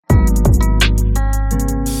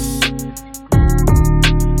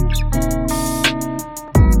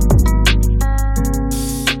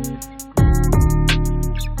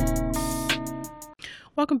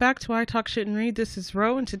back to I Talk Shit and Read. This is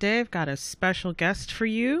Ro, and today I've got a special guest for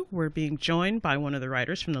you. We're being joined by one of the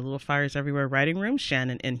writers from the Little Fires Everywhere writing room,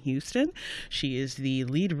 Shannon in Houston. She is the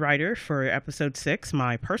lead writer for episode 6,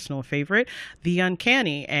 my personal favorite, The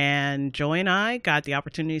Uncanny. And Joy and I got the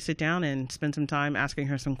opportunity to sit down and spend some time asking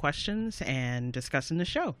her some questions and discussing the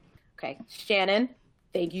show. Okay, Shannon,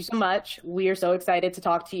 thank you so much. We are so excited to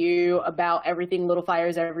talk to you about everything Little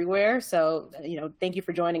Fires Everywhere. So, thank you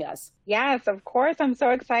for joining us. Yes, of course. I'm so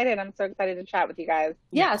excited. I'm so excited to chat with you guys.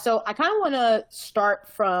 Yeah, so I kind of want to start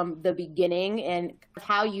from the beginning and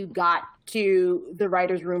how you got to the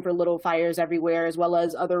writer's room for Little Fires Everywhere, as well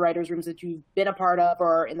as other writer's rooms that you've been a part of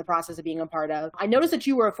or in the process of being a part of. I noticed that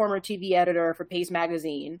you were a former TV editor for Pace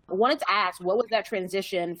Magazine. I wanted to ask, what was that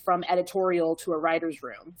transition from editorial to a writer's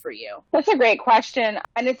room for you? That's a great question.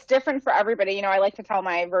 And it's different for everybody. I like to tell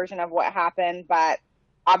my version of what happened, but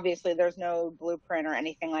obviously there's no blueprint or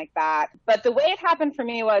anything like that. But the way it happened for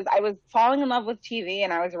me was I was falling in love with TV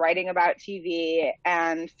and I was writing about TV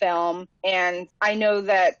and film. And I know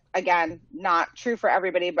that, again, not true for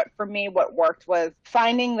everybody, but for me, what worked was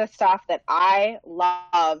finding the stuff that I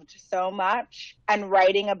loved so much and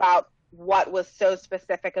writing about what was so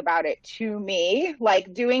specific about it to me,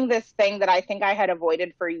 like doing this thing that I think I had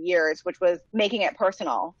avoided for years, which was making it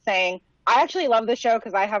personal, saying, I actually love the show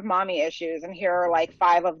because I have mommy issues, and here are like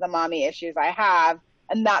 5 of the mommy issues I have,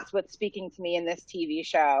 and that's what's speaking to me in this TV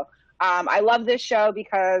show. I love this show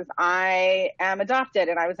because I am adopted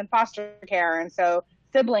and I was in foster care, and so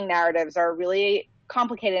sibling narratives are really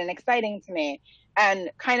complicated and exciting to me,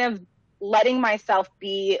 and kind of letting myself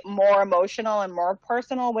be more emotional and more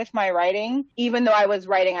personal with my writing, even though I was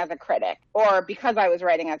writing as a critic, or because I was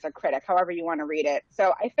writing as a critic, however you want to read it.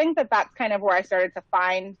 So I think that that's kind of where I started to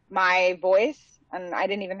find my voice. And I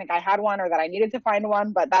didn't even think I had one or that I needed to find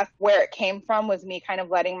one, but that's where it came from, was me kind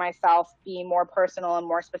of letting myself be more personal and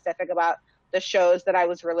more specific about the shows that I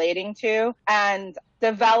was relating to, and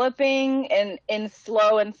developing in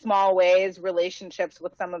slow and small ways relationships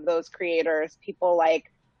with some of those creators, people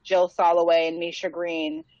like Jill Soloway and Misha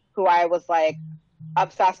Green, who I was like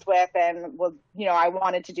obsessed with and was, I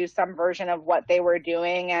wanted to do some version of what they were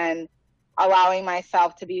doing, and allowing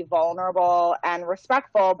myself to be vulnerable and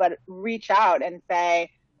respectful, but reach out and say,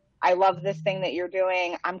 I love this thing that you're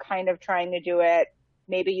doing. I'm kind of trying to do it.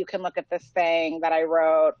 Maybe you can look at this thing that I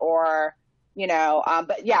wrote, or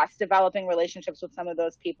but yes, developing relationships with some of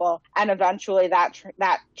those people. And eventually that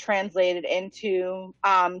translated into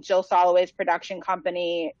Jill Soloway's production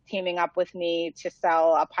company teaming up with me to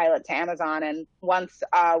sell a pilot to Amazon. And once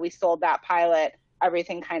we sold that pilot,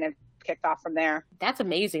 everything kind of kicked off from there. That's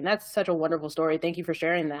amazing. That's such a wonderful story. Thank you for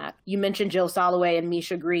sharing that. You mentioned Jill Soloway and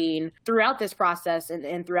Misha Green throughout this process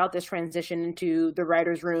and throughout this transition into the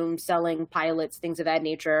writer's room, selling pilots, things of that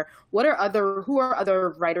nature. Who are other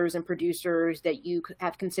writers and producers that you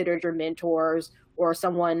have considered your mentors or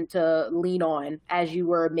someone to lean on as you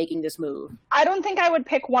were making this move? I don't think I would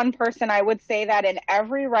pick one person. I would say that in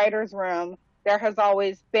every writer's room, there has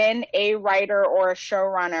always been a writer or a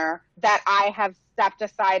showrunner that I have stepped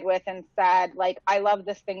aside with and said, like, I love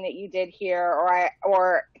this thing that you did here,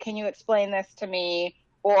 or can you explain this to me,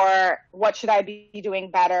 or what should I be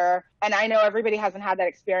doing better? And I know everybody hasn't had that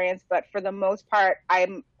experience, but for the most part,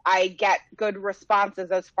 I get good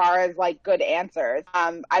responses as far as like good answers.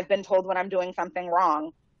 I've been told when I'm doing something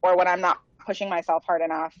wrong or when I'm not pushing myself hard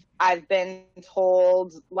enough. I've been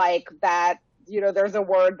told like that, there's a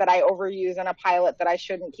word that I overuse in a pilot that I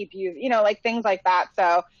shouldn't keep using, like things like that.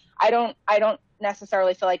 So I don't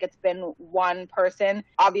necessarily feel like it's been one person.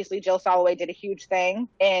 Obviously, Jill Soloway did a huge thing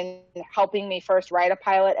in helping me first write a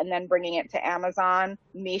pilot and then bringing it to Amazon.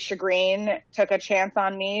 Misha Green took a chance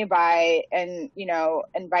on me by,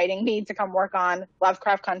 inviting me to come work on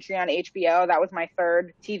Lovecraft Country on HBO. That was my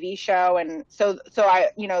 3rd TV show. And so I,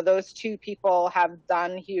 those 2 people have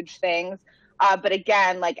done huge things. But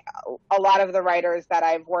again, like a lot of the writers that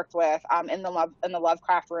I've worked with in the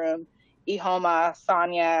Lovecraft room, Ihoma,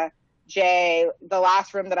 Sonia, Jay, the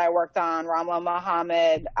last room that I worked on, Ramla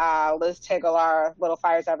Muhammad, Liz Tigalar, Little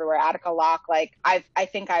Fires Everywhere, Attica Locke, like I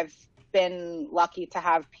think I've been lucky to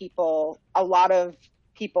have a lot of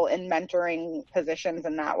people in mentoring positions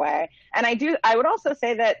in that way. And I would also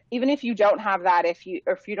say that even if you don't have that, if you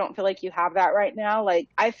don't feel like you have that right now, like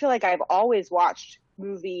I feel like I've always watched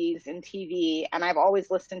movies and TV, and I've always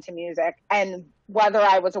listened to music, and whether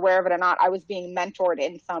I was aware of it or not, I was being mentored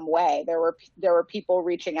in some way. There were people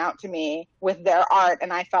reaching out to me with their art,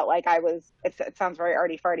 and I felt like it sounds very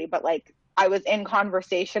arty farty, but like I was in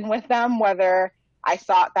conversation with them, whether I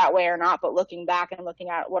saw it that way or not, but looking back and looking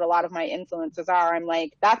at what a lot of my influences are, I'm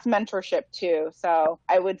like, that's mentorship too. So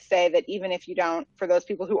I would say that even if you don't, for those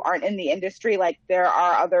people who aren't in the industry, like there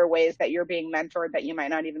are other ways that you're being mentored that you might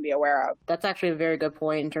not even be aware of. That's actually a very good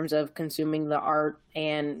point in terms of consuming the art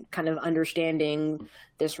and kind of understanding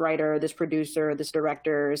this writer, this producer, this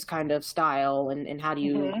director's kind of style, and how do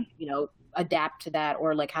you, you know, adapt to that,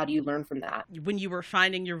 or like how do you learn from that? When you were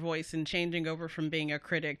finding your voice and changing over from being a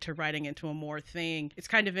critic to writing into a more thing, it's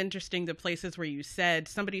kind of interesting the places where you said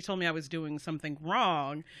somebody told me I was doing something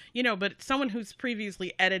wrong, you know, but someone who's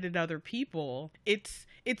previously edited other people, it's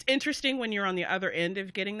interesting when you're on the other end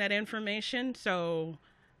of getting that information. So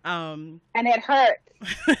and it hurts.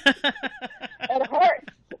 It hurts.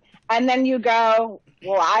 And then you go,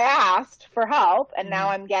 well, I asked for help and now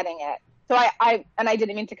I'm getting it. So I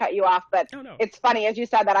didn't mean to cut you off, but It's funny, as you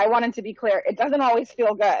said that, I wanted to be clear. It doesn't always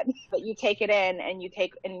feel good, but you take it in and you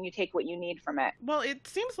take what you need from it. Well, it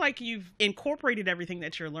seems like you've incorporated everything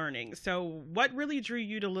that you're learning. So what really drew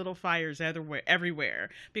you to Little Fires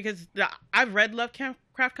Everywhere? Because I've read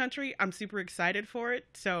Lovecraft Country. I'm super excited for it.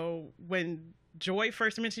 So when Joy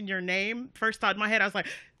first mentioned your name, first thought in my head, I was like,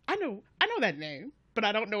 I know that name, but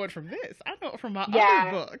I don't know it from this. I know it from my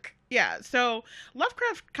other book. Yeah. So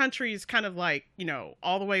Lovecraft Country is kind of like, you know,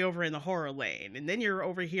 all the way over in the horror lane. And then you're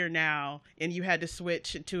over here now and you had to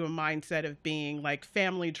switch to a mindset of being like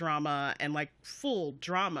family drama and like full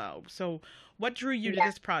drama. So what drew you to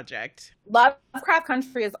this project? Lovecraft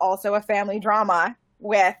Country is also a family drama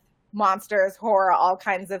with monsters, horror, all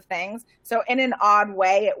kinds of things. So in an odd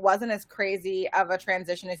way, it wasn't as crazy of a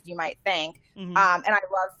transition as you might think. And I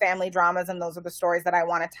love family dramas, and those are the stories that I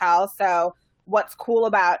want to tell. So what's cool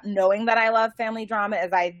about knowing that I love family drama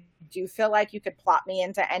is I do feel like you could plot me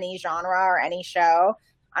into any genre or any show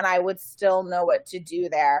and I would still know what to do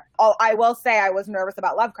there. I will say I was nervous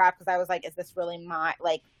about Lovecraft because I was like, is this really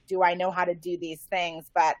do I know how to do these things?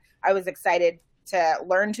 But I was excited to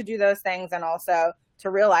learn to do those things, and also to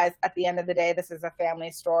realize at the end of the day, this is a family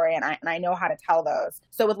story and I know how to tell those.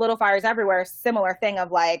 So with Little Fires Everywhere, similar thing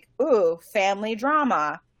of like, ooh, family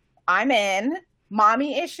drama. I'm in.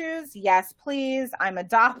 Mommy issues, yes, please. I'm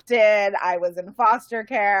adopted. I was in foster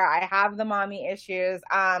care. I have the mommy issues.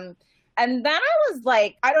 And then I was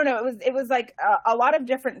like, I don't know, it was like a lot of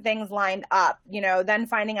different things lined up, you know, then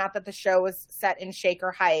finding out that the show was set in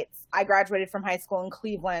Shaker Heights. I graduated from high school in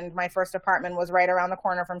Cleveland. My first apartment was right around the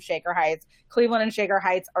corner from Shaker Heights. Cleveland and Shaker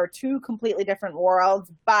Heights are two completely different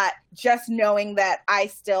worlds, but just knowing that I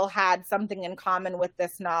still had something in common with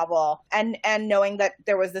this novel, and knowing that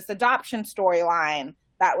there was this adoption storyline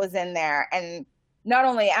that was in there. And not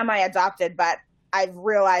only am I adopted, but I've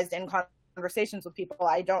realized in conversations with people,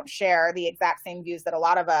 I don't share the exact same views that a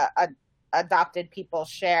lot of adopted people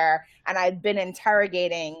share. And I've been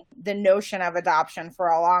interrogating the notion of adoption for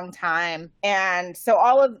a long time. And so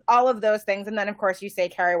all of those things. And then of course you say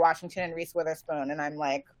Kerry Washington and Reese Witherspoon. And I'm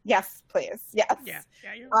like, yes, please. Yes. Yeah.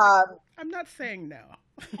 You're right. I'm not saying no.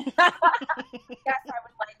 Yes, I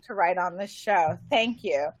would like to write on this show. Thank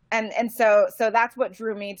you. And so that's what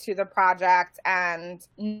drew me to the project, and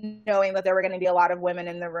knowing that there were going to be a lot of women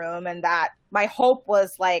in the room, and that my hope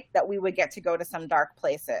was like that we would get to go to some dark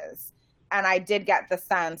places. And I did get the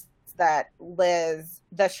sense that Liz,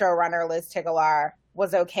 the showrunner, Liz Tigelaar,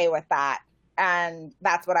 was okay with that. And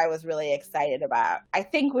that's what I was really excited about. I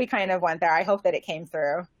think we kind of went there. I hope that it came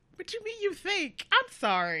through. What you mean you think? I'm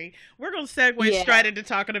sorry. We're going to segue straight into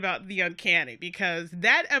talking about the uncanny, because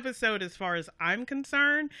that episode, as far as I'm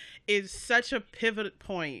concerned, is such a pivot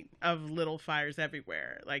point of Little Fires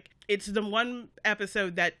Everywhere. Like, it's the one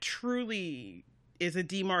episode that truly is a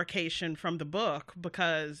demarcation from the book,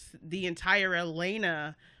 because the entire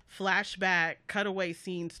Elena flashback cutaway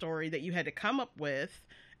scene story that you had to come up with,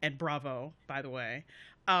 and bravo, by the way,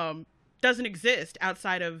 doesn't exist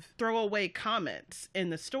outside of throwaway comments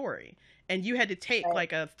in the story. And you had to take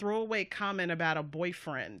like a throwaway comment about a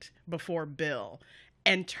boyfriend before Bill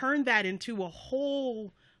and turn that into a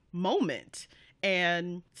whole moment.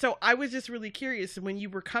 And so I was just really curious when you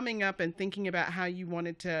were coming up and thinking about how you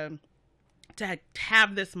wanted to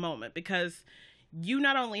have this moment, because you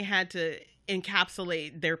not only had to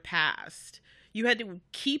encapsulate their past, you had to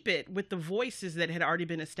keep it with the voices that had already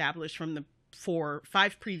been established from the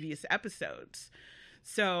 5 previous episodes.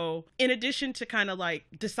 So in addition to kind of like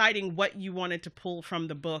deciding what you wanted to pull from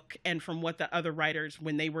the book and from what the other writers,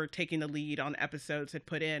 when they were taking the lead on episodes, had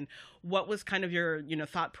put in, what was kind of your,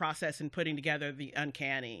 thought process in putting together the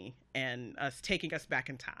uncanny and taking us back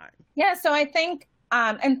in time? Yeah, so I think,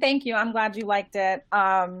 and thank you, I'm glad you liked it.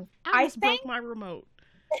 I broke my remote.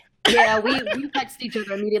 Yeah, we texted each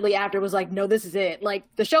other immediately after. It was like, no, this is it. Like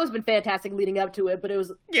the show's been fantastic leading up to it, but it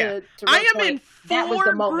was to I Rose am in point, that was the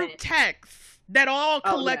 4 moment. group texts that all Oh,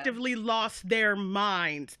 yeah. collectively lost their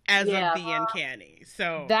minds as Yeah. of the Uncanny.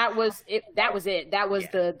 So That was it. That was it. That was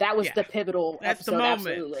Yeah. the pivotal that's the episode. moment.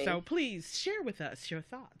 Absolutely. So please share with us your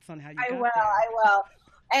thoughts on how you I got will. there. I will.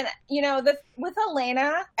 And you know, this with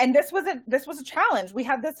Elena, and this was a challenge. We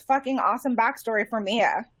had this fucking awesome backstory for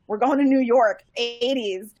Mia. We're going to New York,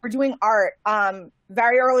 80s. We're doing art.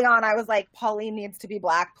 Very early on, I was like, Pauline needs to be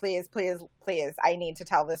Black. Please, please, please. I need to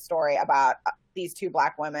tell this story about these 2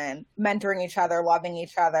 Black women mentoring each other, loving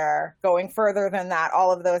each other, going further than that,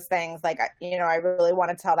 all of those things. Like, you know, I really want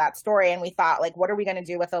to tell that story. And we thought, like, what are we going to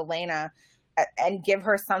do with Elena? And give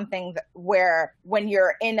her something where when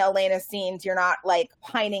you're in Elena's scenes, you're not like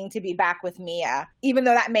pining to be back with Mia, even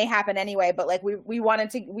though that may happen anyway. But like we wanted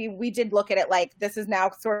to, we did look at it like this is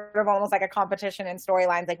now sort of almost like a competition in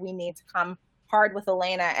storylines. Like we need to come hard with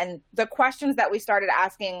Elena. And the questions that we started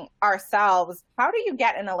asking ourselves, how do you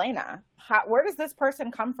get an Elena? Where does this person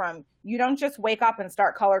come from? You don't just wake up and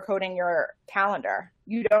start color coding your calendar.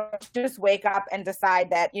 You don't just wake up and decide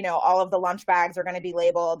that, you know, all of the lunch bags are going to be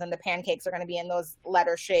labeled and the pancakes are going to be in those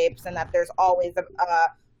letter shapes and that there's always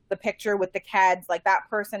the picture with the kids. Like that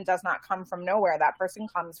person does not come from nowhere. That person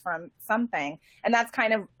comes from something. And that's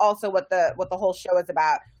kind of also what the whole show is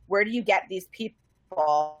about. Where do you get these people?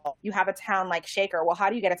 You have a town like Shaker. Well, how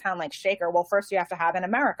do you get a town like Shaker? Well, first you have to have an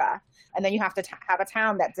America. And then you have to have a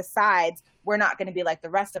town that decides we're not going to be like the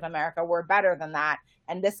rest of America. We're better than that.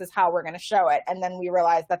 And this is how we're going to show it. And then we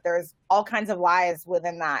realize that there's all kinds of lies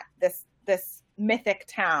within that, this mythic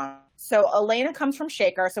town. So Elena comes from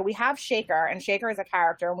Shaker. So we have Shaker, and Shaker is a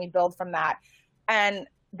character, and we build from that. And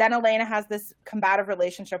then Elena has this combative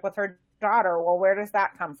relationship with her daughter. Well, where does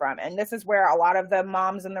that come from? And this is where a lot of the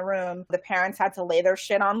moms in the room, the parents had to lay their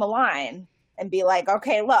shit on the line and be like,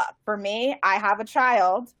 okay, look, for me, I have a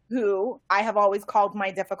child who I have always called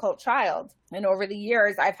my difficult child. And over the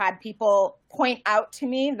years, I've had people point out to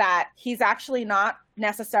me that he's actually not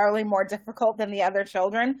necessarily more difficult than the other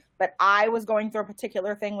children, but I was going through a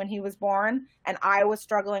particular thing when he was born, and I was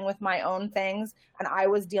struggling with my own things, and I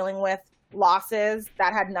was dealing with losses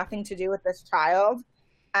that had nothing to do with this child.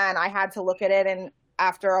 And I had to look at it, and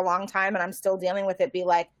after a long time, and I'm still dealing with it, be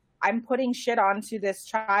like, I'm putting shit onto this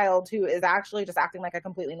child who is actually just acting like a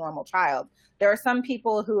completely normal child. There are some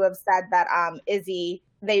people who have said that Izzy,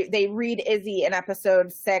 they read Izzy in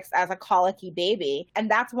episode 6 as a colicky baby.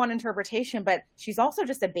 And that's one interpretation, but she's also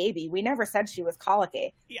just a baby. We never said she was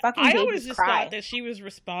colicky. Yeah, I always just thought that she was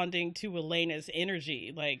responding to Elena's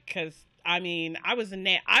energy, like, because I mean, I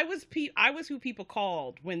was who people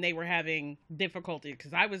called when they were having difficulty,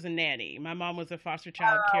 because I was a nanny. My mom was a foster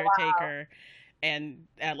child caretaker. Wow. And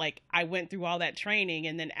like I went through all that training,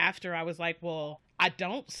 and then after I was like, well, I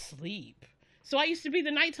don't sleep. So I used to be the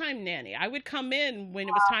nighttime nanny. I would come in when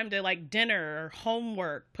it was time to like dinner or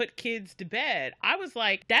homework, put kids to bed. I was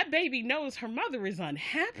like, that baby knows her mother is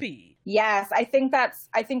unhappy. Yes, I think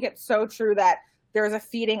it's so true that there's a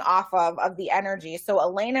feeding off of the energy. So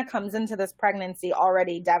Elena comes into this pregnancy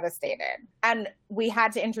already devastated. And we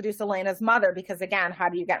had to introduce Elena's mother because, again, how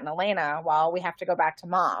do you get an Elena? Well, we have to go back to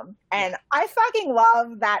mom. And I fucking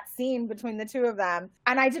love that scene between the two of them.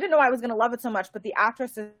 And I didn't know I was going to love it so much, but the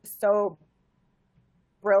actress is so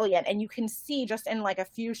brilliant. And you can see just in like a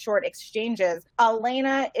few short exchanges,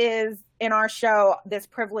 Elena is in our show this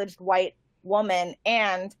privileged white woman,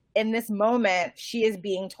 and in this moment she is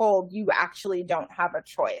being told you actually don't have a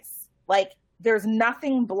choice. Like there's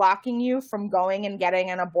nothing blocking you from going and getting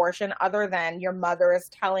an abortion other than your mother is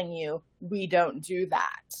telling you we don't do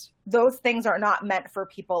that. Those things are not meant for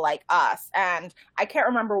people like us. And I can't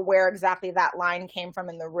remember where exactly that line came from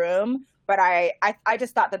in the room, but I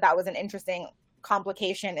just thought that was an interesting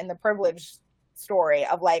complication in the privilege story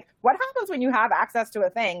of like, what happens when you have access to a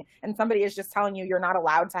thing and somebody is just telling you you're not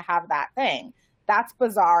allowed to have that thing? That's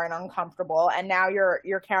bizarre and uncomfortable. And now you're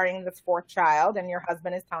carrying this 4th child, and your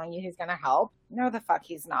husband is telling you he's going to help. No, the fuck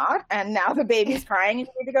he's not. And now the baby's crying, and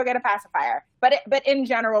you need to go get a pacifier. But in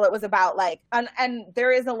general, it was about like, and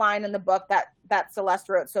there is a line in the book that Celeste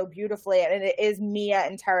wrote so beautifully, and it is Mia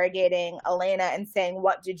interrogating Elena and saying,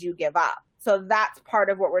 "What did you give up?" So that's part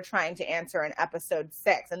of what we're trying to answer in episode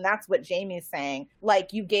 6. And that's what Jamie's saying.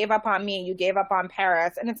 Like, you gave up on me, you gave up on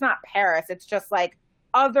Paris. And it's not Paris, it's just like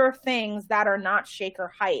other things that are not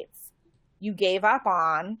Shaker Heights you gave up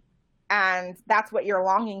on. And that's what you're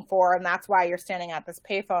longing for. And that's why you're standing at this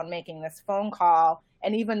payphone making this phone call.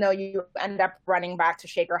 And even though you end up running back to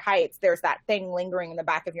Shaker Heights, there's that thing lingering in the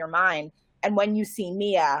back of your mind. And when you see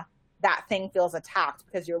Mia, that thing feels attacked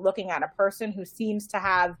because you're looking at a person who seems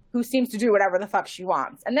to do whatever the fuck she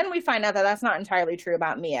wants. And then we find out that that's not entirely true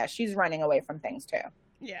about Mia. She's running away from things too.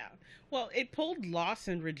 Yeah. Well, it pulled loss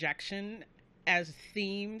and rejection as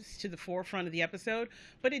themes to the forefront of the episode,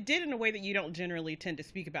 but it did in a way that you don't generally tend to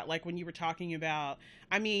speak about. Like when you were talking about,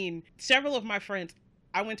 I mean, several of my friends,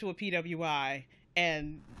 I went to a PWI,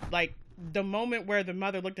 and like the moment where the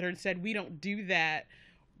mother looked at her and said, "We don't do that,"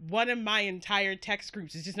 one of my entire text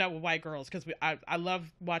groups is just not with white girls, because I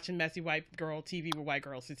love watching messy white girl TV with white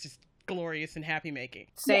girls. It's just glorious and happy making.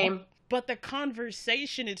 Same. But the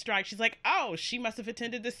conversation it strikes, she's like, "Oh, she must have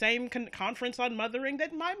attended the same conference on mothering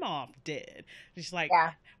that my mom did." She's like,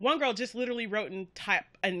 yeah. One girl just literally wrote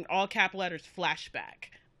in all cap letters,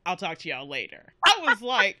 "flashback. I'll talk to y'all later." I was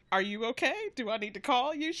like, "Are you okay? Do I need to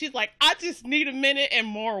call you?" She's like, "I just need a minute and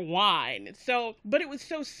more wine." So, but it was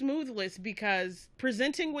so smoothless because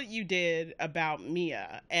presenting what you did about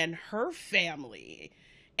Mia and her family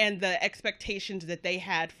and the expectations that they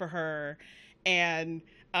had for her, and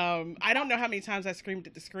I don't know how many times I screamed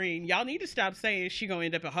at the screen, "Y'all need to stop saying she gonna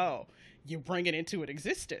end up a hoe. You bring it into an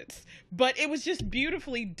existence." But it was just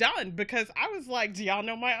beautifully done, because I was like, do y'all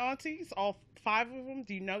know my aunties? All 5 of them?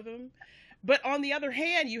 Do you know them? But on the other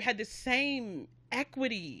hand, you had the same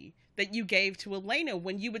equity that you gave to Elena,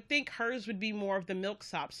 when you would think hers would be more of the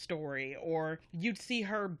milksop story, or you'd see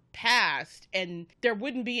her past and there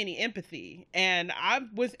wouldn't be any empathy. And I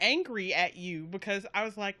was angry at you because I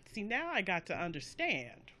was like, see, now I got to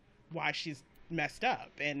understand why she's messed up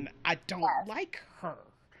and I don't like her.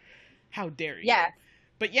 How dare you? Yes.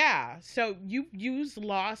 But yeah, so you use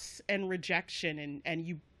loss and rejection, and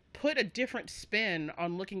you put a different spin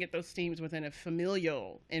on looking at those themes within a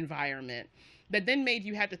familial environment that then made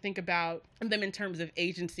you have to think about them in terms of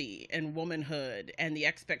agency and womanhood and the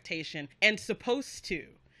expectation and supposed to.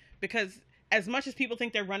 Because as much as people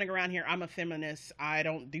think they're running around here, "I'm a feminist, I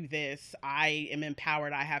don't do this, I am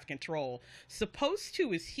empowered, I have control," supposed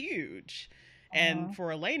to is huge. And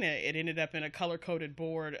for Elena, it ended up in a color-coded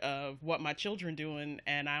board of "what my children doing,"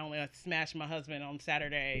 and I only smashed my husband on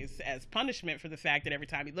Saturdays as punishment for the fact that every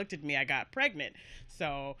time he looked at me, I got pregnant.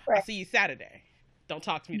 So I'll see you Saturday. Don't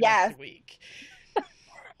talk to me the rest of the week.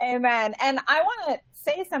 Amen. And I want to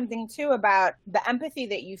say something too about the empathy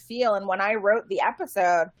that you feel. And when I wrote the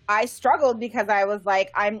episode, I struggled because I was like,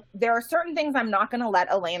 there are certain things I'm not going to let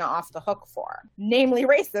Elena off the hook for, namely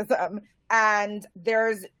racism. And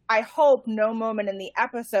there's, I hope, no moment in the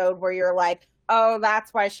episode where you're like, "Oh,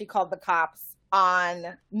 that's why she called the cops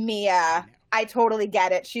on Mia. I totally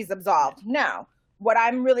get it. She's absolved." No. What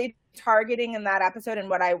I'm really targeting in that episode, and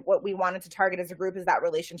what we wanted to target as a group, is that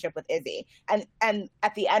relationship with Izzy. And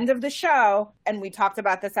at the end of the show, and we talked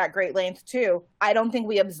about this at great length too, I don't think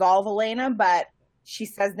we absolve Elena, but she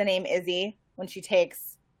says the name Izzy when she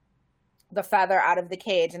takes the feather out of the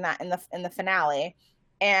cage in the finale.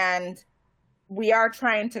 And we are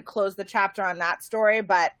trying to close the chapter on that story,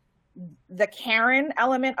 but the Karen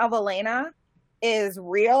element of Elena is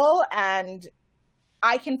real, and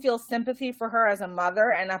I can feel sympathy for her as a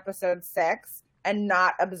mother in episode 6 and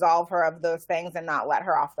not absolve her of those things and not let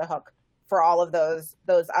her off the hook for all of those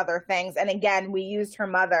other things. And again, we used her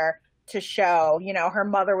mother to show, her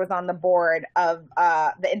mother was on the board of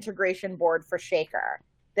the integration board for Shaker.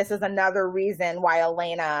 This is another reason why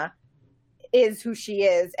Elena is who she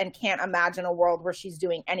is and can't imagine a world where she's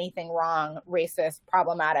doing anything wrong, racist,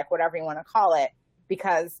 problematic, whatever you want to call it,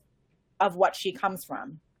 because of what she comes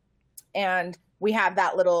from. And we have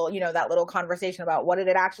that little conversation about what did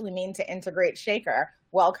it actually mean to integrate Shaker.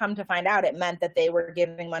 Well, come to find out, it meant that they were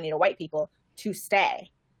giving money to white people to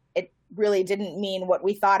stay. It really didn't mean what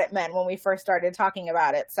we thought it meant when we first started talking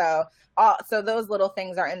about it. So those little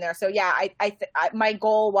things are in there. So yeah, my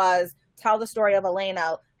goal was tell the story of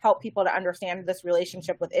Elena, help people to understand this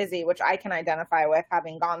relationship with Izzy, which I can identify with,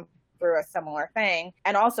 having gone through a similar thing,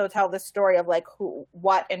 and also tell the story of like who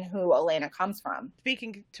Elena comes from.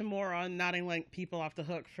 Speaking to more on not letting people off the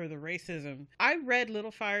hook for the racism, I read Little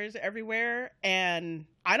Fires Everywhere, and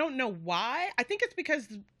I don't know why. I think it's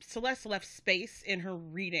because Celeste left space in her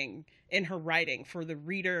writing for the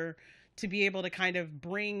reader to be able to kind of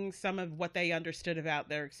bring some of what they understood about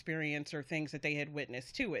their experience or things that they had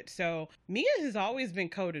witnessed to it. So Mia has always been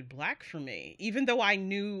coded Black for me, even though I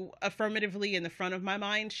knew affirmatively in the front of my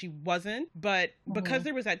mind she wasn't. But because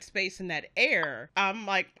there was that space and that air, I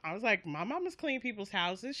was like, my mama's cleaned people's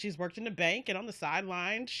houses. She's worked in the bank and on the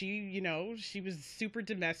sideline. She was super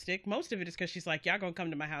domestic. Most of it is because she's like, y'all gonna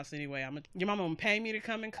come to my house anyway. Your mama gonna pay me to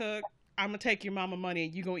come and cook. I'm gonna take your mama money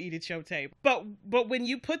and you gonna eat at your table. But when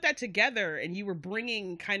you put that together and you were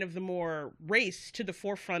bringing kind of the more race to the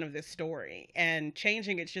forefront of this story and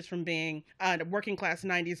changing it just from being a working class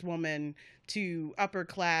 90s woman to upper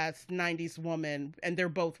class 90s woman, and they're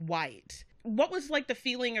both white, what was like the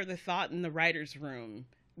feeling or the thought in the writer's room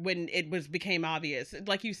when it became obvious?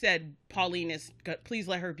 Like you said, Pauline is, please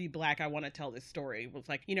let her be black, I want to tell this story. It was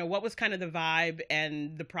like, what was kind of the vibe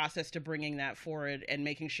and the process to bringing that forward and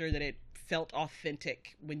making sure that it felt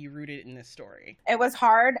authentic when you rooted it in this story? It was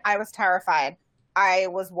hard. I was terrified. I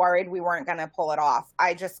was worried we weren't going to pull it off.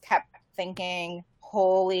 I just kept thinking,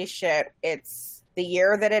 holy shit, it's the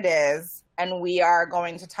year that it is, and we are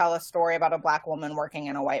going to tell a story about a black woman working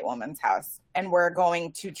in a white woman's house. And we're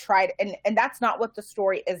going to try to, and that's not what the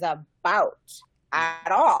story is about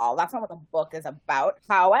at all. That's not what the book is about.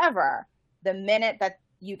 However, the minute that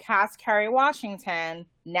you cast Kerry Washington,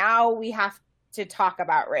 now we have to talk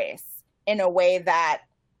about race in a way that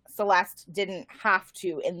Celeste didn't have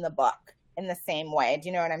to in the book in the same way. Do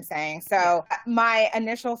you know what I'm saying? So my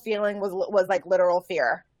initial feeling was like literal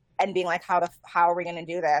fear and being like, how are we going to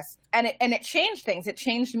do this? And it changed things. It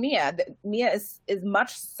changed Mia. Mia is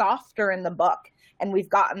much softer in the book, and we've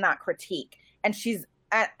gotten that critique. And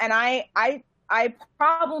I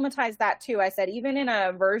problematized that too. I said, even in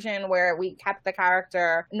a version where we kept the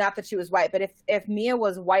character, not that she was white, but if Mia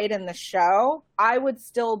was white in the show, I would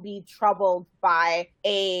still be troubled by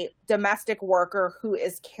a domestic worker who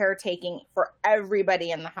is caretaking for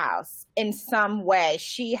everybody in the house in some way.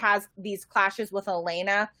 She has these clashes with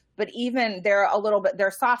Elena, but even they're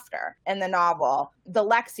softer in the novel. The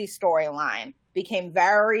Lexi storyline became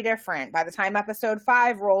very different. By the time episode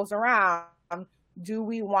 5 rolls around, do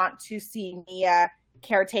we want to see Mia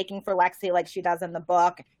caretaking for Lexi like she does in the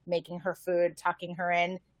book, making her food, tucking her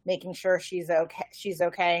in, making sure she's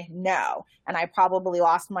okay? No. And I probably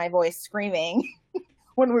lost my voice screaming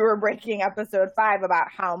when we were breaking episode 5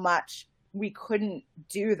 about how much we couldn't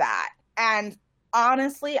do that. And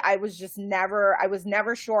honestly, I was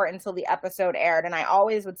never sure until the episode aired. And I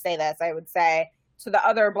always would say this. I would say to the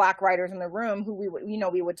other Black writers in the room who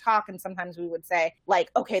we would talk, and sometimes we would say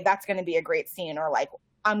like, okay, that's going to be a great scene, or like,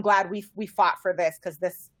 I'm glad we fought for this because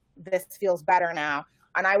this feels better now.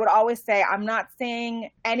 And I would always say, I'm not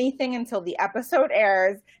saying anything until the episode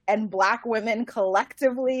airs and Black women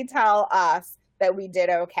collectively tell us that we did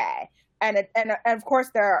okay. And of course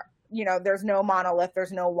there's no monolith,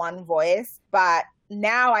 there's no one voice, but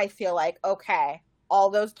now I feel like, okay,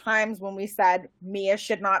 all those times when we said Mia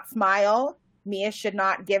should not smile, Mia should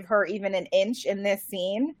not give her even an inch in this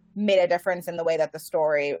scene, made a difference in the way that the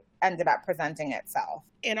story ended up presenting itself.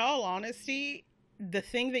 In all honesty, the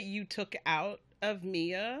thing that you took out of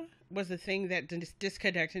Mia was the thing that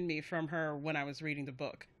disconnected me from her when I was reading the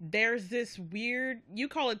book. There's this weird, you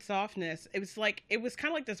call it softness. It was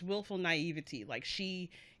kind of like this willful naivety. Like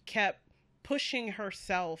she kept pushing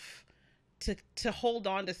herself to hold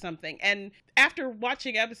on to something. And after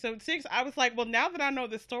watching episode 6, I was like, well, now that I know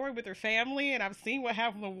the story with her family and I've seen what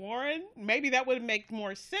happened to Warren, maybe that would make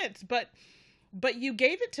more sense. But you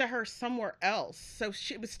gave it to her somewhere else. So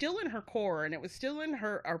it was still in her core and it was still in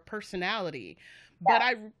her personality. Yeah.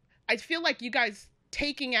 But I feel like you guys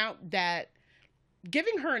taking out that,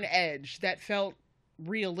 giving her an edge that felt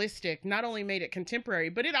realistic, not only made it contemporary,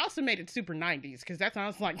 but it also made it super 90s, because that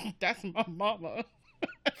sounds like, that's my mama.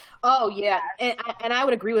 Oh yeah, and I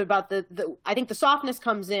would agree with about the I think the softness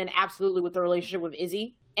comes in absolutely with the relationship with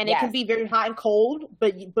Izzy, and it can be very hot and cold,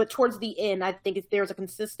 but towards the end, I think there's a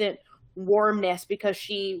consistent warmness because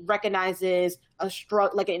she recognizes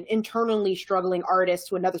like an internally struggling artist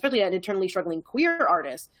to another, especially an internally struggling queer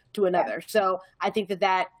artist to another. Yeah. So I think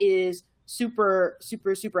that is super,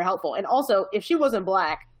 super, super helpful. And also, if she wasn't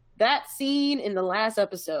Black, that scene in the last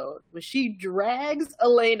episode where she drags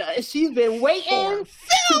Elena, she's been waiting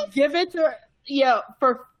to give it to her,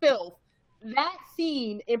 for filth. That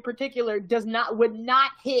scene in particular would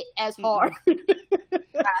not hit as hard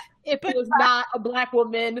if it was not a Black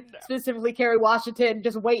woman, specifically Kerry Washington,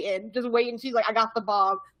 just waiting. She's like, I got the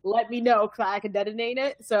bomb. Let me know because I can detonate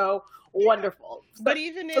it. So wonderful. But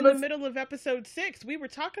even in the middle of episode 6, we were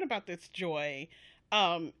talking about this, Joy.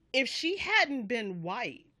 If she hadn't been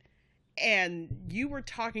white, and you were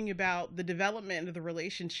talking about the development of the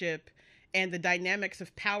relationship and the dynamics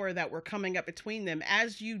of power that were coming up between them,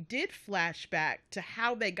 as you did flashback to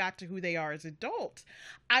how they got to who they are as adults,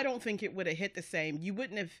 I don't think it would have hit the same. You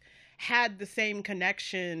wouldn't have had the same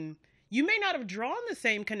connection. You may not have drawn the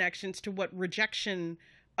same connections to what rejection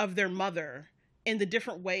of their mother in the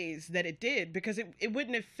different ways that it did, because it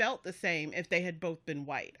wouldn't have felt the same if they had both been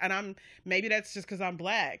white. And maybe that's just because I'm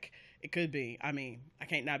Black. It could be. I mean, I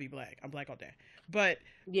can't not be black. I'm black all day. But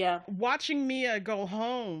Yeah. watching Mia go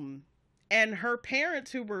home and her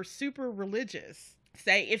parents, who were super religious,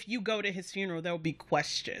 say if you go to his funeral, there'll be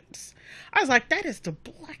questions. I was like, that is the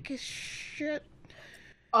blackest shit.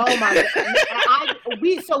 Oh my god.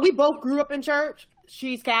 We both grew up in church.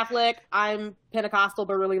 She's Catholic. I'm Pentecostal,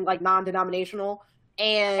 but really like non-denominational.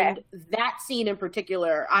 And that scene in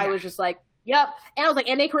particular, I was just like, yep. And I was like,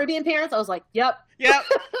 and they Caribbean parents? I was like, yep. Yep.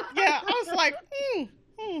 Yeah. I was like,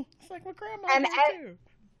 It's like what grandma did too.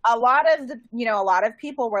 A lot of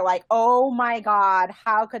people were like, oh my God,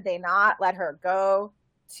 how could they not let her go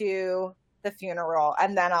to the funeral?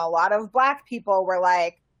 And then a lot of Black people were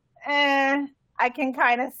like, I can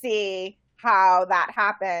kind of see how that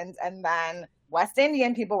happened. And then West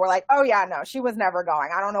Indian people were like, oh yeah, no, she was never going.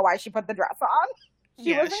 I don't know why she put the dress on.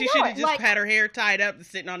 She should have just had her hair tied up and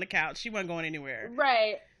sitting on the couch. She wasn't going anywhere.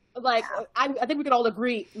 Right. Like, I think we could all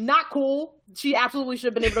agree, not cool. She absolutely should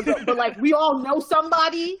have been able to go. But, like, we all know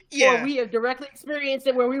somebody, or we have directly experienced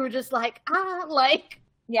it where we were just like, like.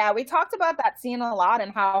 Yeah, we talked about that scene a lot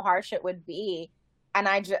and how harsh it would be. And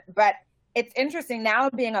but it's interesting now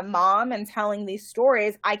being a mom and telling these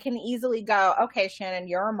stories, I can easily go, okay, Shannon,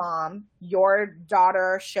 you're a mom. Your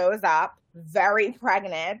daughter shows up very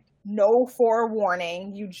pregnant, no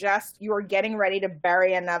forewarning. You're getting ready to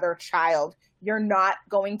bury another child. You're not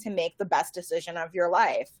going to make the best decision of your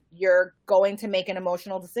life. You're going to make an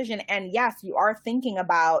emotional decision. And yes, you are thinking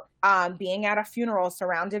about being at a funeral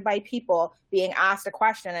surrounded by people, being asked a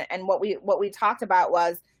question. And what we talked about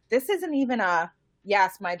was, this isn't even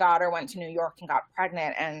yes, my daughter went to New York and got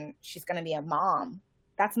pregnant and she's going to be a mom.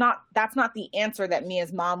 That's not the answer that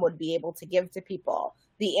Mia's mom would be able to give to people.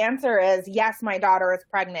 The answer is, yes, my daughter is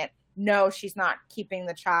pregnant. No, she's not keeping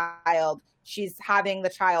the child. She's having the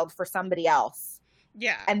child for somebody else.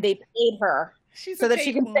 Yeah. And they paid her so that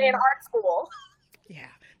she can stay in art school. Yeah.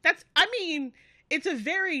 It's a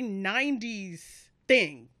very 90s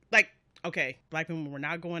thing. Like, okay, Black women were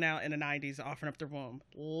not going out in the 90s offering up their womb.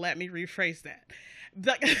 Let me rephrase that.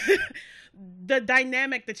 The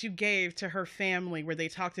dynamic that you gave to her family, where they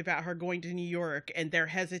talked about her going to New York and their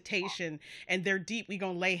hesitation and their we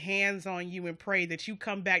gonna lay hands on you and pray that you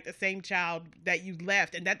come back the same child that you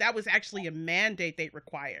left, and that was actually a mandate they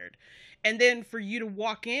required. And then for you to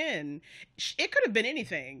walk in, it could have been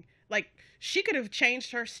anything. Like, she could have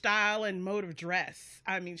changed her style and mode of dress.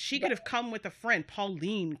 I mean, she could have come with a friend.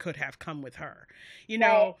 Pauline could have come with her. You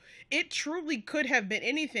know, it truly could have been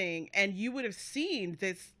anything. And you would have seen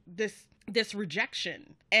this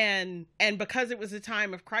rejection. And because it was a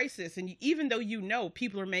time of crisis, and even though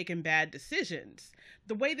people are making bad decisions,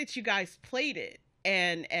 the way that you guys played it,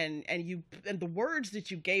 and the words that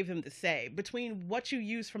you gave them to say, between what you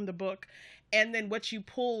used from the book and then what you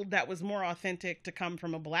pulled that was more authentic to come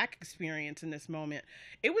from a Black experience in this moment,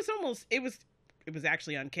 it was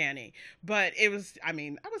actually uncanny. But I was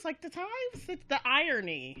like, the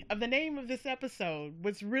irony of the name of this episode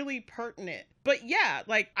was really pertinent. But yeah,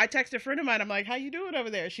 like, I texted a friend of mine, I'm like, how you doing over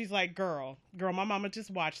there? She's like, girl, my mama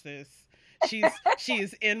just watched this.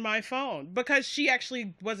 She's in my phone, because she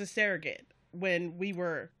actually was a surrogate when we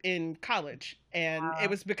were in college, and it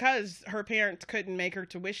was because her parents couldn't make her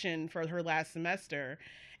tuition for her last semester,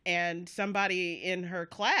 and somebody in her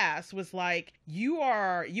class was like, you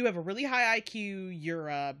have a really high IQ, you're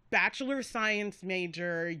a bachelor of science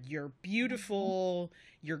major, you're beautiful,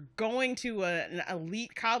 you're going to an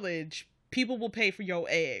elite college, people will pay for your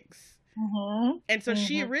eggs. And so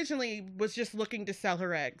she originally was just looking to sell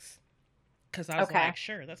her eggs, because I was like,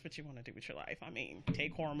 sure, that's what you want to do with your life. I mean,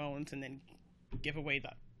 take hormones and then give away the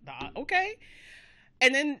okay.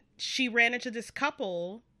 And then she ran into this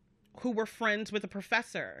couple who were friends with a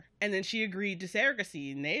professor, and then she agreed to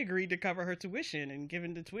surrogacy, and they agreed to cover her tuition, and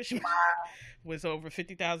given the tuition was over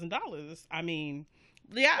 $50,000. I mean,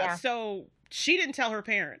 yeah. So she didn't tell her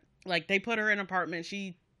parent. Like, they put her in an apartment.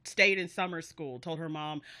 She stayed in summer school, told her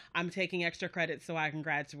mom, I'm taking extra credits so I can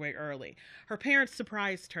graduate early. Her parents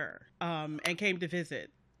surprised her and came to visit.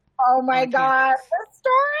 Oh my God, the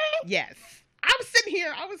story? Yes. I was sitting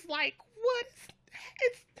here, I was like, what?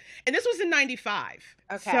 And this was in 95.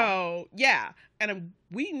 Okay. So, yeah. And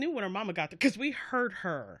we knew when her mama got there, because we heard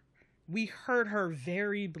her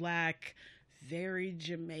very Black, very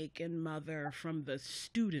Jamaican mother from the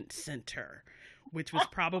student center, which was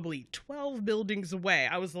probably 12 buildings away.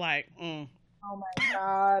 I was like, oh my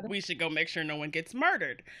God. We should go make sure no one gets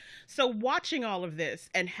murdered. So watching all of this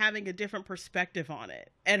and having a different perspective on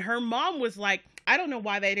it. And her mom was like, I don't know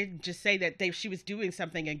why they didn't just say that she was doing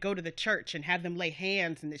something and go to the church and have them lay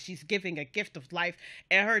hands and that she's giving a gift of life.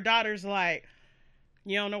 And her daughter's like,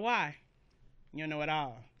 you don't know why. You don't know at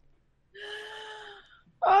all.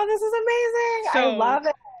 Oh, this is amazing. I So love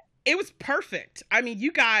it. it was perfect. I mean,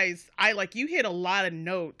 you guys, you hit a lot of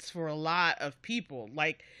notes for a lot of people.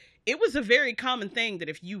 Like, it was a very common thing that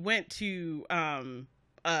if you went to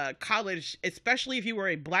college, especially if you were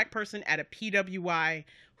a black person at a PWI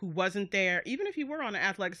who wasn't there, even if you were on an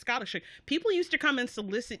athletic scholarship, people used to come and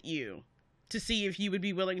solicit you to see if you would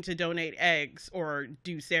be willing to donate eggs or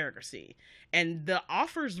do surrogacy. And the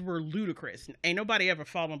offers were ludicrous. Ain't nobody ever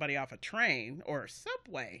fought nobody off a train or a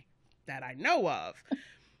subway that I know of.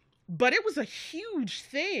 But it was a huge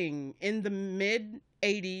thing in the mid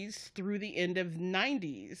 80s through the end of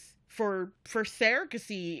 90s for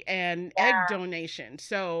surrogacy and egg donation.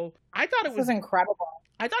 So I thought it was incredible.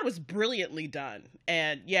 I thought it was brilliantly done.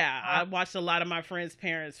 And yeah, I watched a lot of my friends'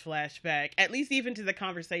 parents flashback, at least even to the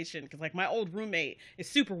conversation. Because, like, my old roommate is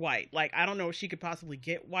super white. Like, I don't know if she could possibly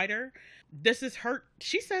get whiter. This is her.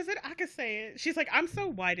 She says it. I can say it. She's like, I'm so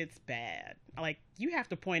white, it's bad. Like, you have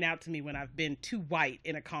to point out to me when I've been too white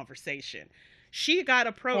in a conversation. She got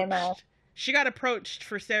approached. She got approached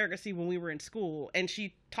for surrogacy when we were in school, and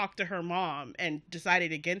she talked to her mom and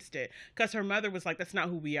decided against it because her mother was like, that's not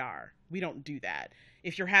who we are. We don't do that.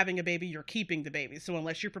 If you're having a baby, you're keeping the baby. So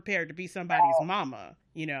unless you're prepared to be somebody's mama,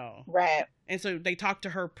 you know. Right. And so they talked to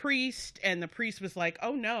her priest, and the priest was like,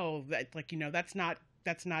 oh no, that's not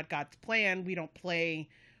God's plan. We don't play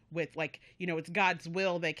with, it's God's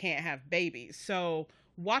will. They can't have babies. So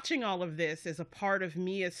watching all of this is a part of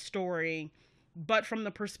Mia's story, but from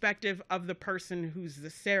the perspective of the person who's the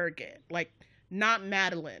surrogate, like, not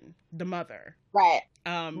Madeline, the mother. Right.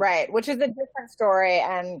 Right. Which is a different story.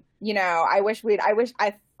 And,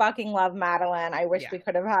 I fucking love Madeline. I wish we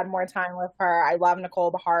could have had more time with her. I love Nicole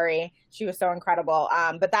Beharie. She was so incredible.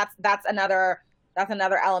 But that's another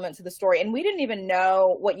element to the story. And we didn't even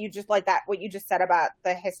know what you just said about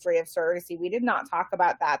the history of surrogacy. We did not talk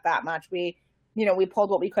about that much. We pulled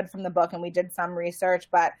what we could from the book and we did some research,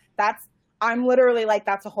 but I'm literally like,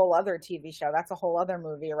 that's a whole other TV show. That's a whole other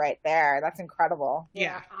movie right there. That's incredible.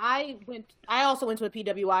 Yeah. I also went to a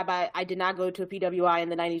PWI, but I did not go to a PWI in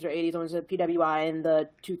the 90s or 80s. I went to a PWI in the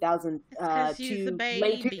 2000 to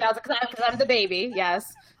late 2000 because I'm the baby.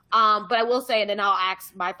 Yes. But I will say, and then I'll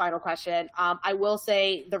ask my final question. I will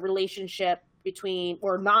say the relationship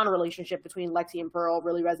non-relationship between Lexi and Pearl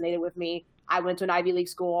really resonated with me. I went to an Ivy League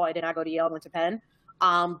school. I did not go to Yale. I went to Penn.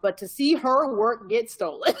 But to see her work get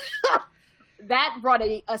stolen, that brought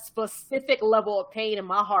a specific level of pain in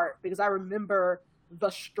my heart, because I remember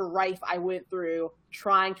the strife I went through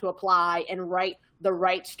trying to apply and write the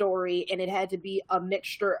right story. And it had to be a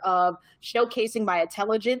mixture of showcasing my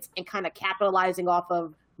intelligence and kind of capitalizing off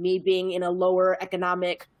of me being in a lower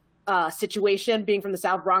economic situation, being from the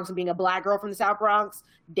South Bronx and being a Black girl from the South Bronx,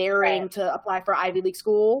 daring to apply for Ivy League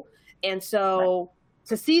school. And so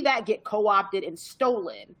to see that get co-opted and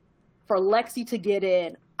stolen for Lexi to get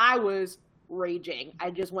in, I was raging.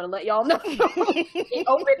 I just want to let y'all know.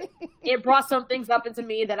 It brought some things up into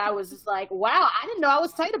me that I was just like, wow, I didn't know I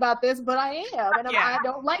was tight about this, but I am. And I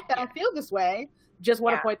don't like that I feel this way. Just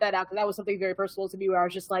want to point that out, because that was something very personal to me, where I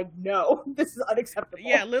was just like, no, this is unacceptable.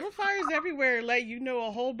 Yeah, Little Fires Everywhere let you know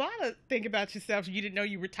a whole lot of things about yourself you didn't know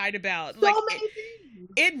you were tight about. So many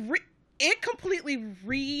things. It completely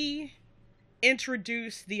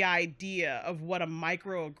reintroduced the idea of what a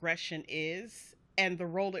microaggression is and the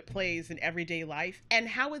role it plays in everyday life and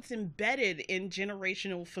how it's embedded in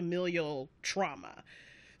generational familial trauma.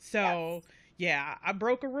 So, yeah, I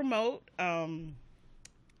broke a remote. And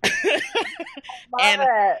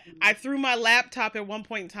I threw my laptop at one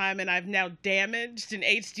point in time, and I've now damaged an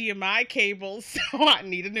HDMI cable, so I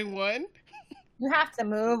need a new one. You have to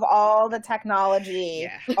move all the technology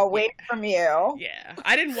away from you. Yeah,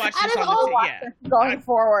 I didn't watch this on the going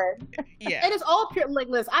forward. Yeah, and it's all pure. Like,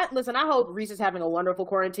 listen. I hope Reese is having a wonderful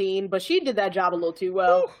quarantine, but she did that job a little too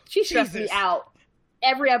well. Ooh, she stressed me out.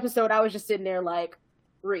 Every episode, I was just sitting there like,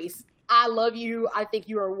 Reese, I love you. I think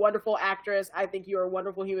you are a wonderful actress. I think you are a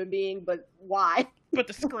wonderful human being. But why? But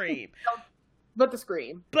the scream. But the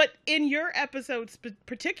scream. But in your episodes,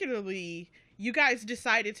 particularly, you guys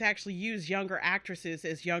decided to actually use younger actresses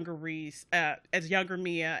as younger Reese, as younger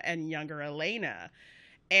Mia and younger Elena.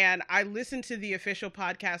 And I listened to the official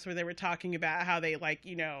podcast where they were talking about how they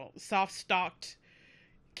soft-stalked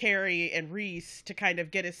Carrie and Reese to kind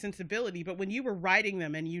of get a sensibility. But when you were writing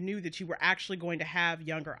them and you knew that you were actually going to have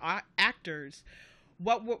younger actors,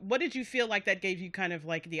 what did you feel like that gave you kind of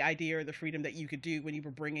like the idea or the freedom that you could do when you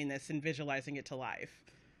were bringing this and visualizing it to life?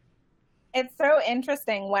 It's so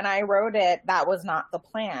interesting. When I wrote it, that was not the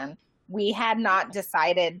plan. We had not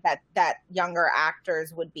decided that younger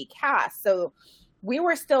actors would be cast. So we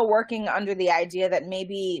were still working under the idea that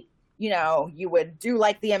maybe, you would do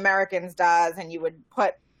like the Americans does, and you would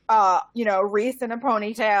put, Reese in a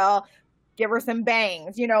ponytail, give her some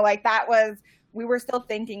bangs, like we were still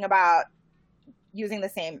thinking about using the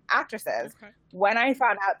same actresses. Okay. When I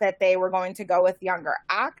found out that they were going to go with younger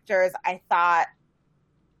actors, I thought,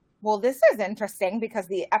 well, this is interesting because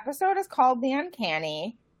the episode is called The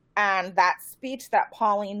Uncanny, and that speech that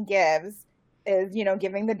Pauline gives is,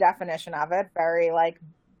 giving the definition of it, very like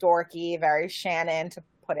dorky, very Shannon, to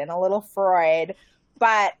put in a little Freud.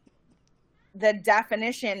 But the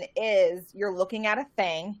definition is, you're looking at a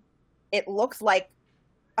thing. It looks like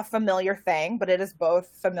a familiar thing, but it is both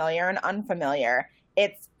familiar and unfamiliar.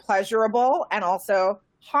 It's pleasurable and also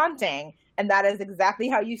haunting. And that is exactly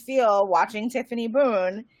how you feel watching Tiffany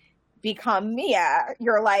Boone become Mia.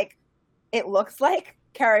 You're like, it looks like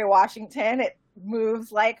Kerry Washington. It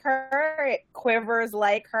moves like her. It quivers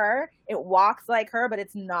like her. It walks like her, but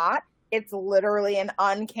it's not. It's literally an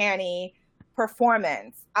uncanny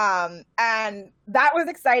performance. And that was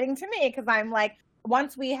exciting to me because I'm like,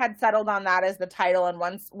 once we had settled on that as the title, and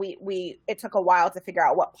once it took a while to figure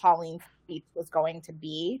out what Pauline's speech was going to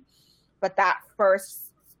be, but that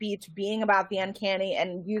first speech being about the uncanny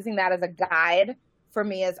and using that as a guide for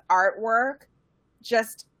me as artwork,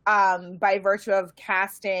 just by virtue of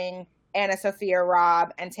casting Anna Sophia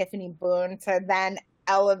Robb and Tiffany Boone to then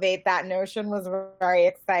elevate that notion was very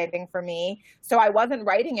exciting for me. So I wasn't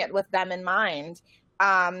writing it with them in mind.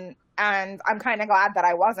 And I'm kind of glad that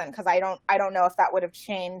I wasn't, because I don't know if that would have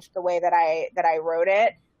changed the way that I wrote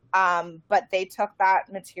it. But they took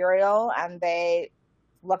that material and they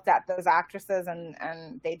looked at those actresses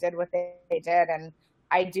and they did what they did. And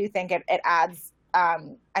I do think it adds,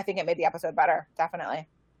 I think it made the episode better. Definitely.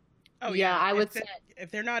 Oh yeah. I would say if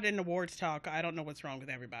they're not in awards talk, I don't know what's wrong with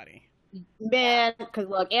everybody. Man, because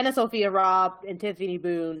look, Anna Sophia Robb and Tiffany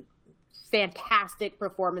Boone, fantastic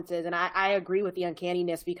performances, and I agree with the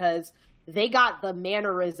uncanniness because they got the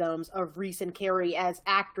mannerisms of Reese and Kerry as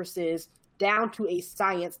actresses down to a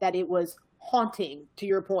science that it was haunting, to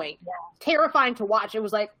your point. Yeah. Terrifying to watch. It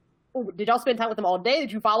was like, oh, did y'all spend time with them all day?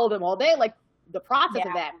 Did you follow them all day? Like, the process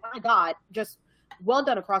of that, my God, just well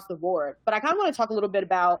done across the board. But I kind of want to talk a little bit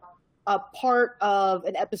about a part of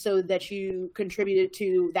an episode that you contributed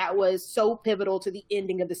to that was so pivotal to the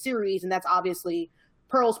ending of the series, and that's obviously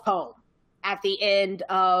Pearl's poem at the end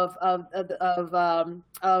of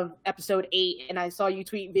episode 8. And I saw you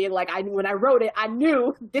tweet being like, when I wrote it, I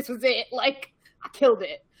knew this was it. Like, I killed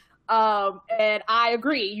it. And I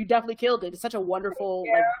agree, you definitely killed it. It's such a wonderful,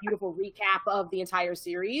 like, beautiful recap of the entire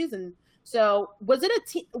series. And so, was it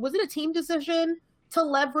a team decision to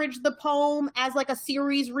leverage the poem as like a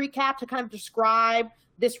series recap to kind of describe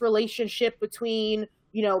this relationship between,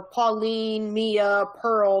 Pauline, Mia,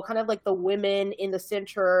 Pearl, kind of like the women in the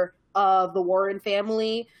center of the Warren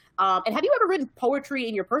family? And have you ever written poetry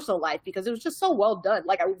in your personal life? Because it was just so well done.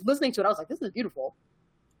 Like, I was listening to it, I was like, this is beautiful.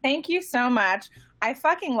 Thank you so much. I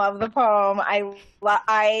fucking love the poem. And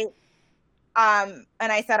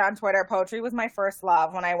I said on Twitter, poetry was my first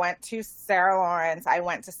love. When I went to Sarah Lawrence, I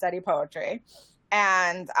went to study poetry,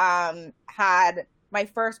 and had my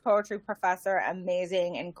first poetry professor,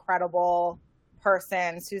 amazing, incredible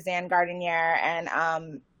person, Suzanne Gardinier,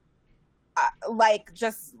 and like,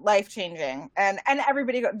 just life-changing. And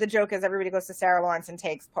everybody, the joke is everybody goes to Sarah Lawrence and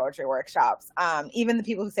takes poetry workshops. Even the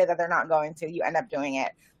people who say that they're not going to, you end up doing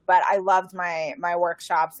it. But I loved my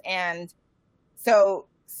workshops. And so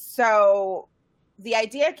the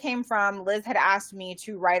idea came from, Liz had asked me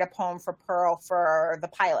to write a poem for Pearl for the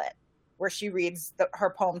pilot, where she reads her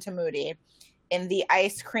poem to Moody in the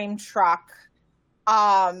ice cream truck.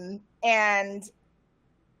 And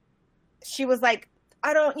she was like,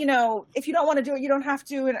 I don't, if you don't want to do it, you don't have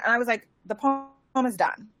to. And I was like, the poem is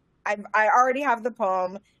done. I already have the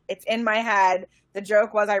poem. It's in my head. The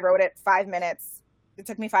joke was I wrote it 5 minutes. It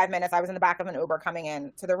took me 5 minutes. I was in the back of an Uber coming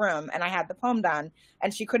in to the room, and I had the poem done,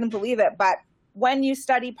 and she couldn't believe it. But when you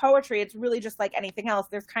study poetry, it's really just like anything else.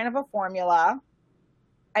 There's kind of a formula,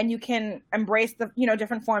 and you can embrace the,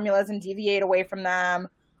 different formulas and deviate away from them.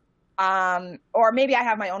 Or maybe I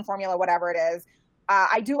have my own formula, whatever it is.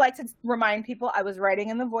 I do like to remind people I was writing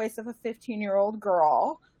in the voice of a 15-year-old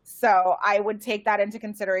girl. So I would take that into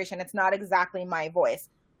consideration. It's not exactly my voice.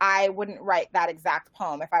 I wouldn't write that exact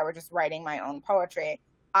poem if I were just writing my own poetry.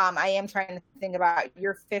 I am trying to think about,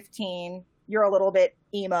 you're 15, you're a little bit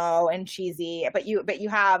emo and cheesy, but you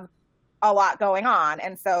have a lot going on.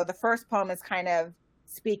 And so the first poem is kind of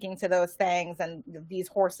speaking to those things, and these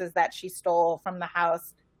horses that she stole from the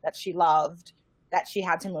house that she loved, that she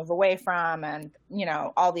had to move away from, and,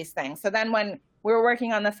 all these things. So then when we were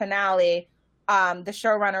working on the finale, the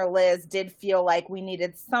showrunner Liz did feel like we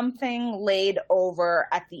needed something laid over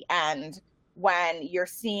at the end when you're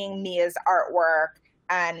seeing Mia's artwork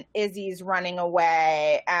and Izzy's running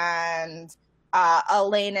away and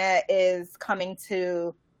Elena is coming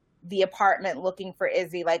to the apartment looking for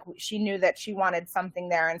Izzy. Like, she knew that she wanted something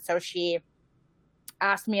there, and so she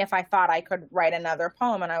asked me if I thought I could write another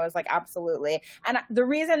poem, and I was like, absolutely. And the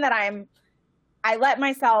reason that I let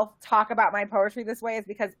myself talk about my poetry this way is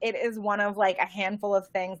because it is one of like a handful of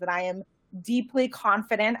things that I am deeply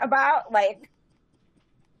confident about. Like,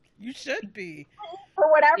 you should be,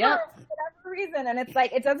 for whatever reason. And it's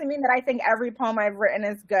like, it doesn't mean that I think every poem I've written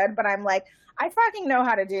is good, but I'm like, I fucking know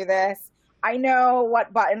how to do this. I know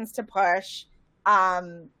what buttons to push.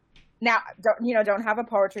 Now, don't have a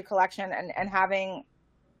poetry collection, and having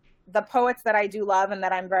the poets that I do love and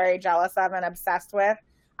that I'm very jealous of and obsessed with,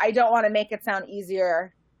 I don't want to make it sound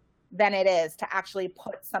easier than it is to actually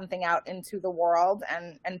put something out into the world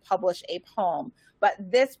and publish a poem. But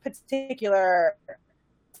this particular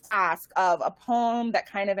task of a poem that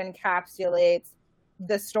kind of encapsulates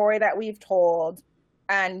the story that we've told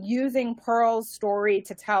and using Pearl's story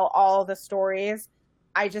to tell all the stories,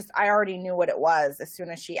 I already knew what it was as soon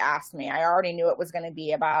as she asked me. I already knew it was going to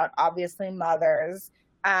be about, obviously, mothers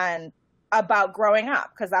and about growing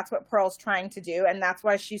up, because that's what Pearl's trying to do. And that's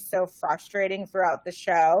why she's so frustrating throughout the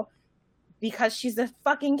show, because she's a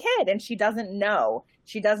fucking kid and she doesn't know.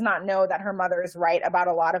 She does not know that her mother is right about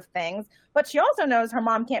a lot of things, but she also knows her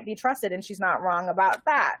mom can't be trusted, and she's not wrong about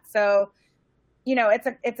that. So,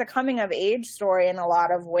 it's a coming of age story in a lot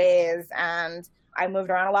of ways. And I moved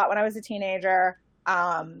around a lot when I was a teenager.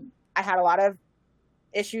 I had a lot of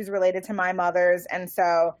issues related to my mother's. And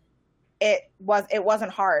so it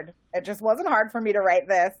wasn't hard. It just wasn't hard for me to write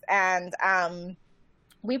this. And,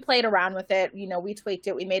 we played around with it. We tweaked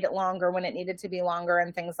it. We made it longer when it needed to be longer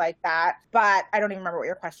and things like that. But I don't even remember what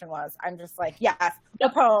your question was. I'm just like, yes, the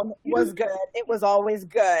poem was good. It was always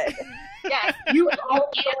good. Yes, you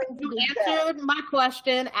answered my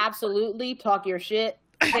question. Absolutely. Talk your shit,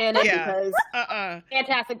 Shannon, because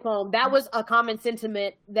fantastic poem. That was a common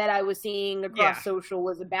sentiment that I was seeing across social,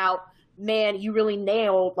 was about, man, you really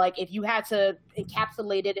nailed, like, if you had to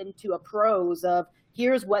encapsulate it into a prose of,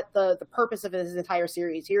 here's what the purpose of this entire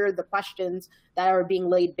series, here are the questions that are being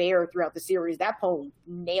laid bare throughout the series, that poem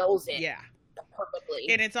nails it. Yeah. Perfectly.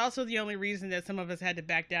 And it's also the only reason that some of us had to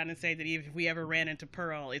back down and say that even if we ever ran into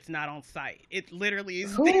Pearl, it's not on site. It literally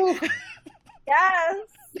is. Yes.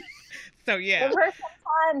 So yeah.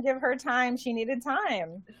 Give her time. She needed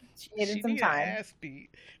time. She needed some time. Ass beat.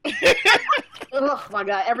 Oh my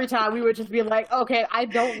god! Every time we would just be like, "Okay, I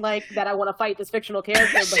don't like that. I want to fight this fictional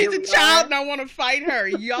character." But she's a child, and I want to fight her.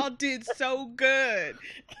 Y'all did so good.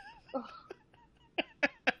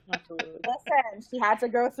 Absolutely. Listen, she had to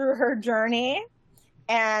go through her journey,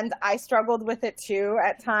 and I struggled with it too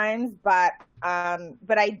at times. But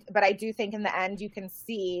I do think in the end you can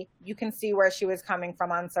see where she was coming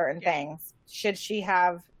from on certain things. Should she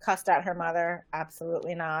have cussed at her mother?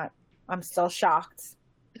 Absolutely not. I'm still shocked.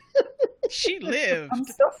 She lived. I'm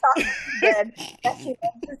still shocked that she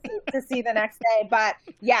lived to see the next day. But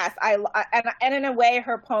yes, and in a way,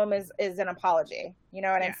 her poem is an apology. You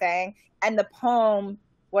know what I'm saying? And the poem,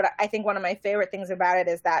 what I think one of my favorite things about it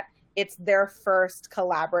is that it's their first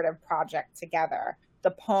collaborative project together.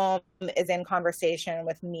 The poem is in conversation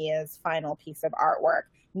with Mia's final piece of artwork.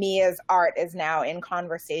 Mia's art is now in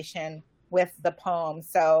conversation with the poem.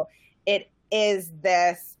 So it is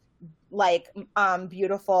this like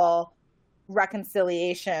beautiful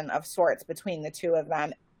reconciliation of sorts between the two of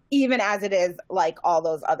them, even as it is like all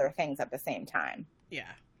those other things at the same time. Yeah.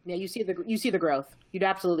 Yeah, you see the growth. You'd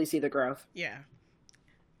absolutely see the growth. Yeah.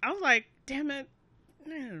 I was like, damn it,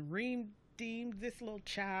 redeemed this little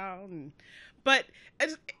child. But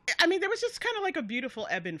I mean, there was just kind of like a beautiful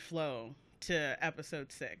ebb and flow to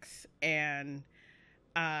episode 6. And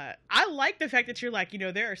I like the fact that you're like,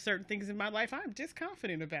 there are certain things in my life I'm just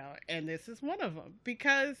confident about, and this is one of them,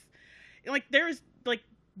 because like there's like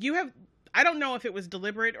I don't know if it was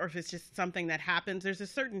deliberate or if it's just something that happens. There's a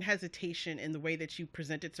certain hesitation in the way that you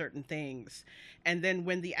presented certain things, and then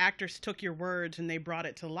when the actors took your words and they brought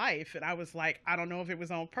it to life, and I was like, I don't know if it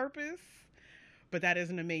was on purpose, but that is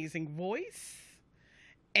an amazing voice.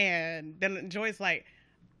 And then Joy's like,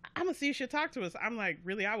 I'm gonna see you should talk to us. I'm like,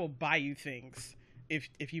 really? I will buy you things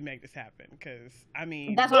if you make this happen, because I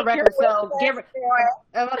mean, that's our record. So I'm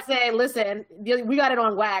about to say, listen, we got it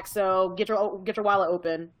on wax, so get your wallet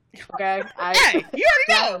open. Okay. Hey, you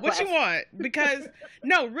already know what you want, because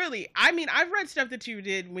no, really, I mean, I've read stuff that you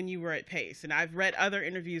did when you were at Pace, and I've read other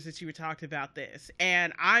interviews that you talked about this,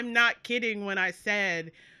 and I'm not kidding when I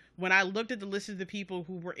said when I looked at the list of the people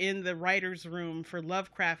who were in the writer's room for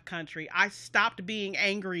Lovecraft Country, I stopped being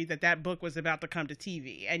angry that that book was about to come to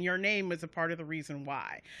TV. And your name was a part of the reason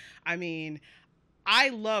why. I mean, I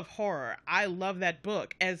love horror. I love that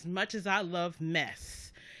book as much as I love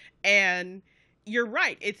mess. And you're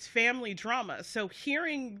right, it's family drama. So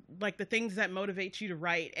hearing like the things that motivate you to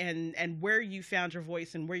write and where you found your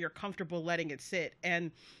voice and where you're comfortable letting it sit,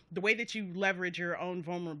 and the way that you leverage your own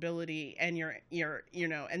vulnerability and your you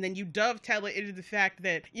know, and then you dovetail it into the fact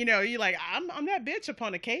that, you know, you're like, I'm that bitch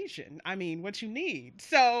upon occasion. I mean, what you need.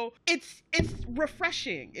 So it's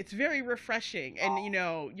refreshing. It's very refreshing. And, you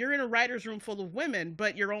know, you're in a writer's room full of women,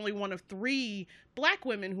 but you're only one of 3 Black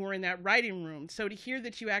women who are in that writing room. So to hear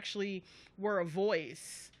that you actually were a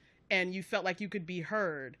voice and you felt like you could be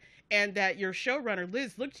heard, and that your showrunner,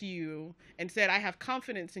 Liz, looked to you and said, I have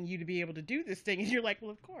confidence in you to be able to do this thing. And you're like,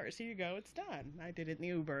 well, of course, here you go. It's done. I did it in the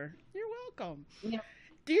Uber. You're welcome. Yeah.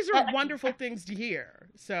 These are wonderful things to hear.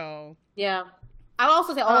 So. Yeah. I would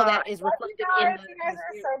also say all of that is reflected in the. You guys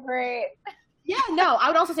are so great. Yeah, no, I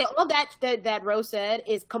would also say all that Rose said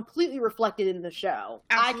is completely reflected in the show.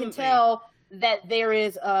 Absolutely. I can tell that there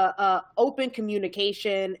is a open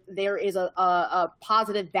communication, there is a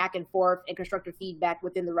positive back and forth and constructive feedback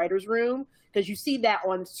within the writer's room, because you see that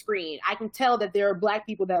on screen. I can tell that there are Black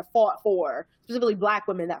people that fought for, specifically Black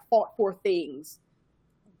women that fought for things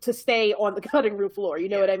to stay on the cutting room floor. You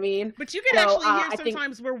know what I mean? But you can actually hear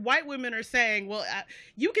sometimes where white women are saying, well,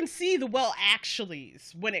 you can see the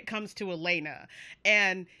actuallys when it comes to Elena,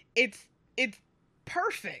 and it's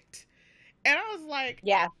perfect. And I was like,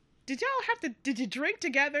 yeah. Did you drink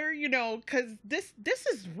together? You know, because this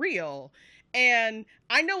is real. And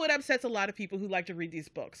I know it upsets a lot of people who like to read these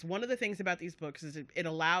books. One of the things about these books is it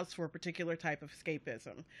allows for a particular type of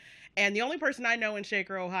escapism. And the only person I know in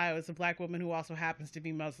Shaker, Ohio is a Black woman who also happens to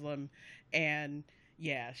be Muslim. And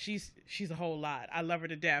yeah, she's a whole lot. I love her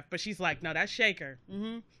to death. But she's like, no, that's Shaker.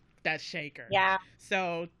 Mm-hmm. That's Shaker. Yeah.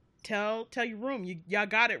 So tell your room, y'all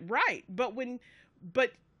got it right. But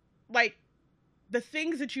like, the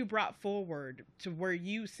things that you brought forward to where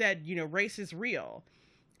you said, you know, race is real.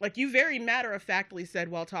 Like, you very matter-of-factly said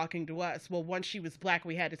while talking to us, well, once she was Black,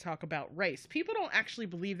 we had to talk about race. People don't actually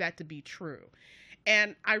believe that to be true.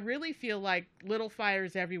 And I really feel like Little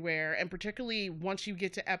Fires Everywhere, and particularly once you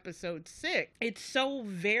get to episode 6, it's so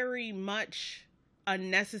very much a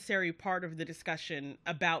necessary part of the discussion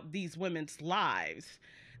about these women's lives,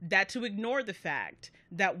 that to ignore the fact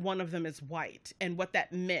that one of them is white and what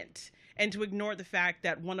that meant, and to ignore the fact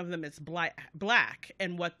that one of them is black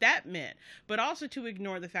and what that meant, but also to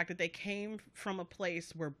ignore the fact that they came from a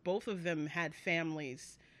place where both of them had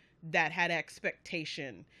families that had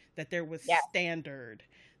expectation, that there was standard,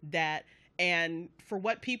 that, and for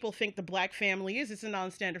what people think the Black family is, it's a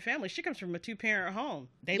non-standard family. She comes from a 2-parent home.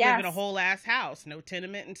 They live in a whole ass house, no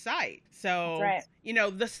tenement in sight. So, you know,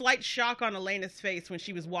 the slight shock on Elena's face when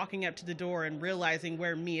she was walking up to the door and realizing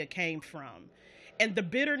where Mia came from, and the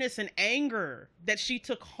bitterness and anger that she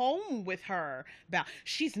took home with her about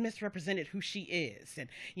she's misrepresented who she is. And,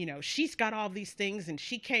 you know, she's got all these things, and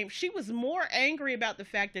she was more angry about the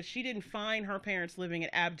fact that she didn't find her parents living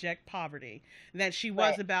in abject poverty than she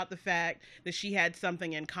was about the fact that she had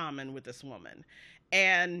something in common with this woman.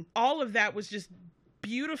 And all of that was just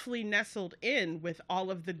beautifully nestled in with all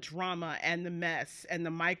of the drama and the mess and the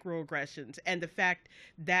microaggressions and the fact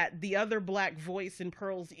that the other Black voice in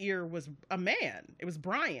Pearl's ear was a man. It was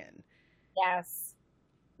Brian. Yes.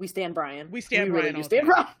 We stand Brian. We stand Brian. We stand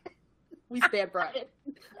Brian. We stand Brian.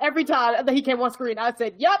 Every time that he came on screen, I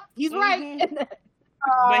said, yep, he's right.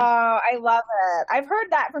 Oh, I love it. I've heard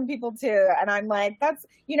that from people too. And I'm like, that's,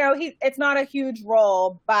 you know, it's not a huge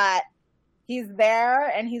role, but he's there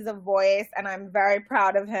and he's a voice, and I'm very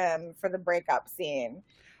proud of him for the breakup scene.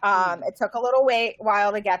 It took a little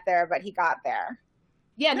while to get there, but he got there.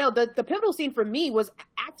 Yeah, no, the pivotal scene for me was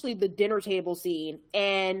actually the dinner table scene.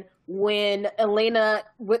 And when Elena,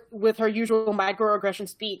 with her usual microaggression,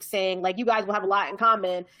 speaks, saying, like, you guys will have a lot in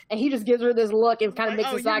common. And he just gives her this look and kind of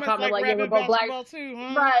makes a side comment, like, yeah, we're both Black. Too,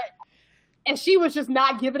 huh? Right. And she was just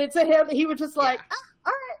not giving it to him. He was just like,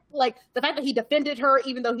 all right. Like, the fact that he defended her,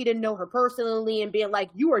 even though he didn't know her personally, and being like,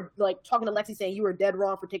 you were, like, talking to Lexi saying you were dead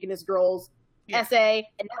wrong for taking this girl's essay,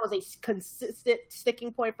 and that was a consistent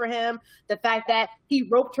sticking point for him. The fact that he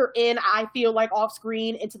roped her in, I feel like, off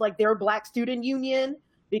screen into, like, their Black student union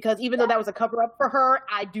because even though that was a cover up for her,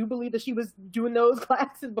 I do believe that she was doing those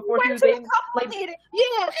classes before she was dating. She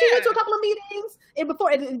went to a couple of meetings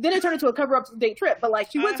and then it turned into a cover up date trip. But like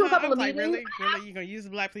she went to a couple of meetings. Really, you gonna use the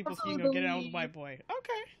black people so you gonna get it on the white boy?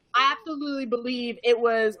 Okay. I absolutely believe it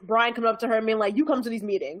was Brian coming up to her and being like, you come to these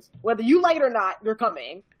meetings. Whether you like it or not, you're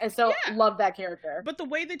coming. And so love that character. But the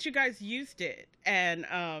way that you guys used it and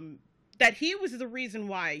that he was the reason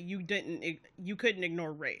why you couldn't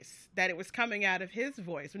ignore race. That it was coming out of his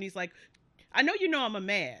voice when he's like, I know you know I'm a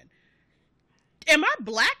man. Am I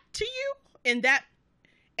black to you? And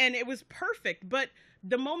it was perfect. But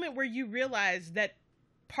the moment where you realize that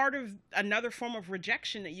part of another form of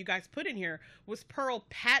rejection that you guys put in here was Pearl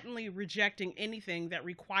patently rejecting anything that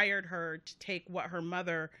required her to take what her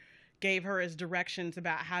mother gave her as directions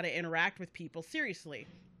about how to interact with people seriously.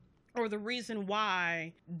 Or the reason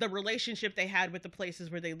why the relationship they had with the places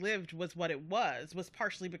where they lived was what it was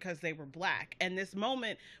partially because they were black. And this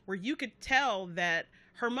moment where you could tell that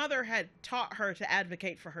her mother had taught her to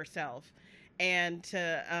advocate for herself and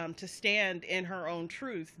to stand in her own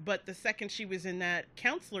truth. But the second she was in that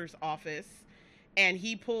counselor's office and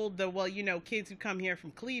he pulled kids who come here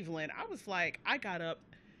from Cleveland, I was like, I got up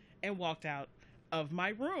and walked out of my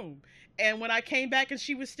room. And when I came back and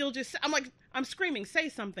she was still just, I'm screaming, say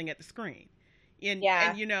something at the screen. And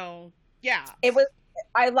it was,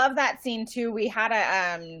 I love that scene too. We had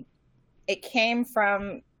it came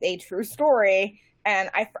from a true story.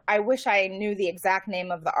 And I wish I knew the exact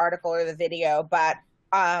name of the article or the video, but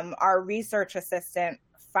our research assistant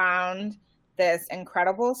found this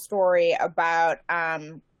incredible story about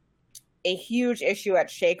a huge issue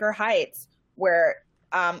at Shaker Heights where,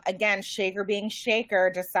 again, Shaker being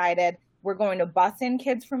Shaker decided we're going to bus in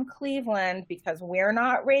kids from Cleveland because we're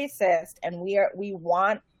not racist and we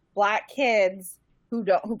want black kids who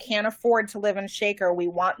can't afford to live in Shaker. We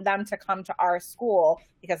want them to come to our school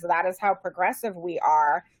because that is how progressive we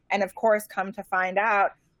are. And of course, come to find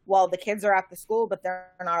out, well, the kids are at the school, but they're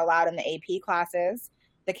not allowed in the AP classes.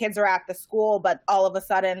 The kids are at the school, but all of a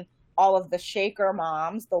sudden, all of the Shaker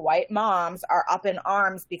moms, the white moms, are up in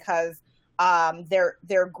arms because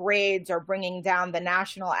their grades are bringing down the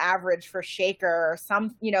national average for Shaker.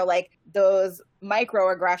 Some, like those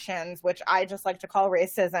microaggressions, which I just like to call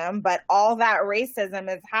racism, but all that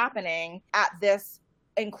racism is happening at this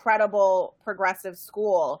incredible progressive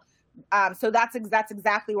school. So that's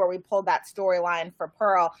exactly where we pulled that storyline for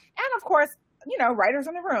Pearl. And of course, writers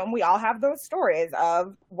in the room, we all have those stories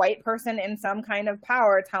of white person in some kind of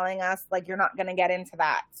power telling us, like, you're not going to get into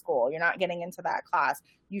that school. You're not getting into that class.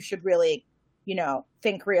 You should really,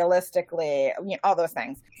 think realistically, all those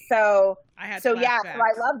things. So I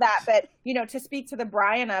love that. But, to speak to the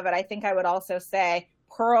Brian of it, I think I would also say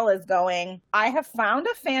Pearl is going, I have found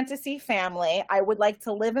a fantasy family. I would like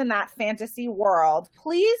to live in that fantasy world.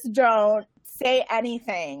 Please don't say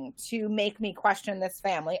anything to make me question this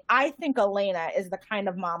family. I think Elena is the kind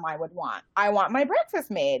of mom I would want. I want my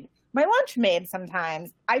breakfast made, my lunch made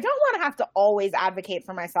sometimes. I don't want to have to always advocate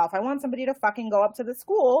for myself. I want somebody to fucking go up to the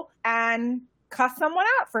school and cuss someone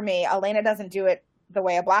out for me. Elena doesn't do it the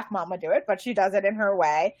way a black mom would do it, but she does it in her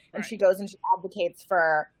way. And she goes and she advocates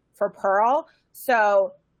for Pearl.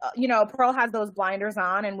 So, Pearl has those blinders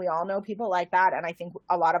on and we all know people like that. And I think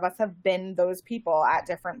a lot of us have been those people at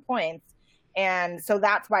different points. And so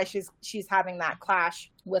that's why she's having that clash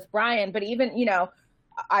with Brian. But even,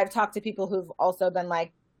 I've talked to people who've also been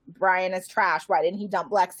like, Brian is trash. Why didn't he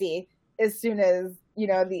dump Lexi as soon as,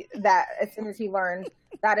 as soon as he learned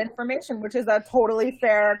that information, which is a totally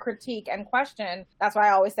fair critique and question. That's why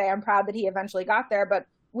I always say I'm proud that he eventually got there. But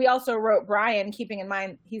we also wrote Brian, keeping in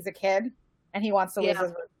mind he's a kid and he wants to lose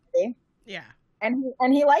his virginity. Yeah.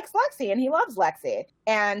 And he likes Lexi and he loves Lexi.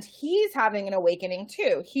 And he's having an awakening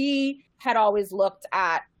too. He had always looked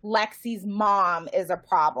at Lexi's mom is a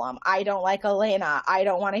problem. I don't like Elena. I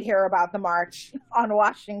don't want to hear about the march on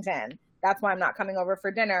Washington. That's why I'm not coming over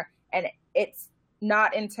for dinner. And it's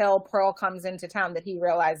not until Pearl comes into town that he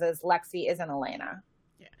realizes Lexi isn't Elena.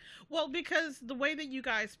 Yeah. Well, because the way that you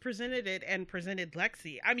guys presented it and presented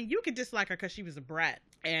Lexi, I mean, you could dislike her because she was a brat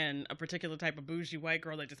and a particular type of bougie white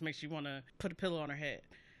girl that just makes you want to put a pillow on her head.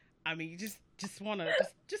 I mean, you just want to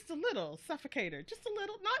just a little suffocate her, just a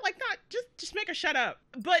little, just make her shut up.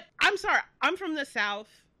 But I'm sorry, I'm from the South.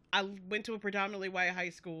 I went to a predominantly white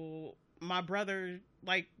high school. My brother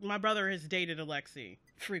has dated Alexi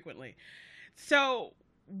frequently. So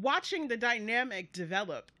watching the dynamic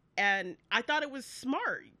develop, and I thought it was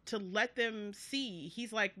smart to let them see.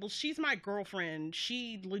 He's like, well, she's my girlfriend.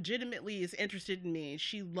 She legitimately is interested in me.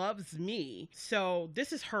 She loves me. So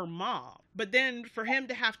this is her mom. But then for him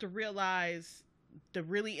to have to realize the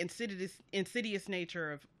really insidious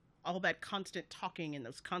nature of all that constant talking and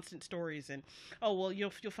those constant stories, and oh well,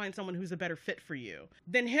 you'll find someone who's a better fit for you.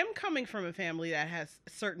 Then him coming from a family that has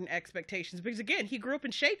certain expectations, because again, he grew up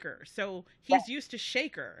in Shaker, so he's used to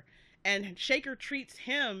Shaker, and Shaker treats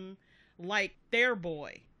him like their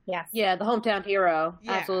boy. Yes. Yeah, the hometown hero.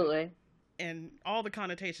 Yeah. Absolutely. And all the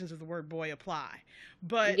connotations of the word boy apply.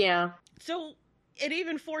 But yeah. So it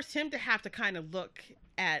even forced him to have to kind of look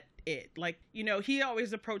at it. Like, you know, he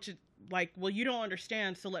always approached it like, well, you don't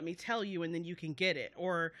understand, so let me tell you and then you can get it.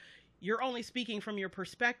 Or you're only speaking from your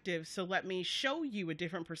perspective, so let me show you a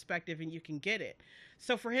different perspective and you can get it.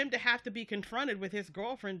 So for him to have to be confronted with his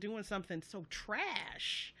girlfriend doing something so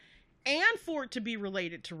trash, and for it to be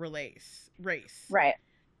related to race. Right.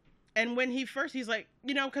 And when he's like,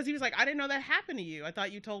 you know, because he was like, I didn't know that happened to you. I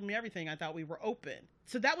thought you told me everything. I thought we were open.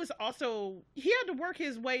 So that was also, he had to work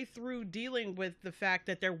his way through dealing with the fact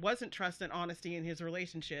that there wasn't trust and honesty in his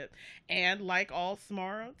relationship. And like all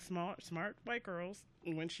smart white girls,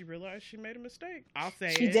 when she realized she made a mistake, I'll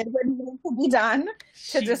say she did what needed to be done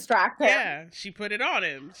to distract him. Yeah, she put it on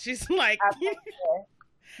him. She's like,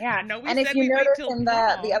 yeah. And if you notice in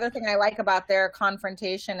the other thing I like about their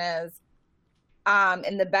confrontation is,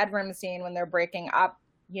 in the bedroom scene when they're breaking up,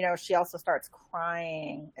 you know, she also starts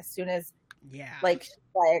crying as soon as, like,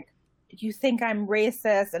 you think I'm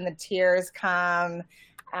racist, and the tears come,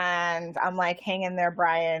 and I'm like, hang in there,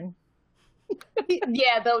 Brian.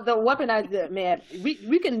 Yeah, the weaponized, man,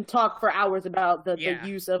 we can talk for hours about the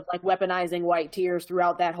use of like weaponizing white tears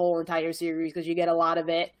throughout that whole entire series, because you get a lot of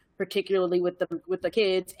it, particularly with the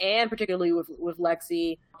kids, and particularly with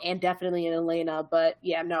Lexi, and definitely in Elena. But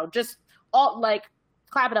yeah, no, just all like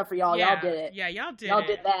clap it up for y'all. Yeah, y'all did it. Yeah, y'all did did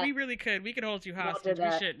it. that. We really could. We could hold you hostage. We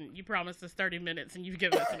shouldn't. You promised us 30 minutes and you've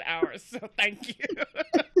given us an hour, so thank you.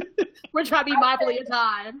 We're trying to be mindful of your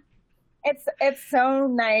time. It's so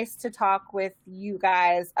nice to talk with you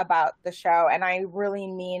guys about the show, and I really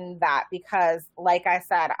mean that, because like I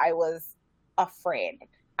said, I was afraid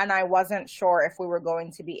and I wasn't sure if we were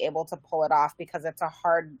going to be able to pull it off, because it's a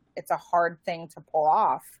hard thing to pull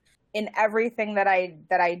off. In everything that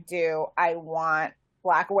I do, I want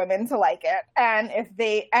Black women to like it.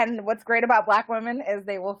 And what's great about Black women is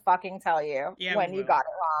they will fucking tell you when you got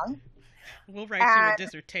it wrong. We'll write you a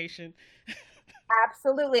dissertation.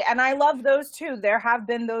 Absolutely. And I love those too. There have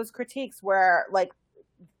been those critiques where like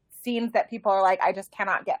scenes that people are like, I just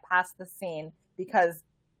cannot get past the scene because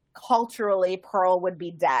culturally Pearl would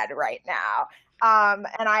be dead right now. And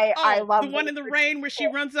I love the one in the rain where she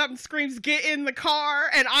runs up and screams, "Get in the car!"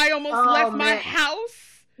 and I almost left my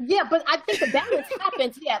house. Yeah, but I think the balance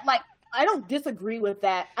happens. Yeah, like I don't disagree with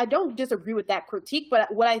that. I don't disagree with that critique.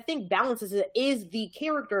 But what I think balances it is the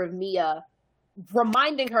character of Mia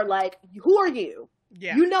reminding her, like, who are you?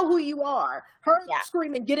 Yeah. You know who you are. Her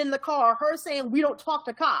screaming, "Get in the car!" Her saying, "We don't talk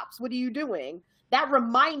to cops. What are you doing?" That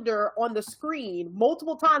reminder on the screen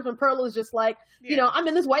multiple times when Pearl is just like, you know, I'm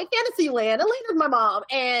in this white fantasy land. Elena's my mom.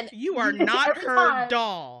 And you are not her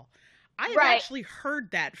doll. I have actually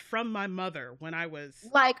heard that from my mother when I was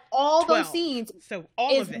like all 12. Those scenes so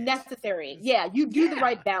all is of it. Necessary. Yeah, you do the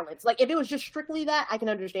right balance. Like if it was just strictly that, I can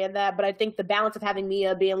understand that. But I think the balance of having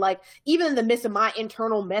Mia being like, even in the midst of my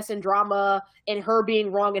internal mess and drama and her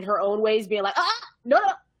being wrong in her own ways, being like, no,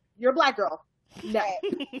 you're a Black girl. No.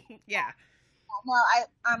 Yeah. No,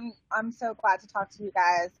 I'm so glad to talk to you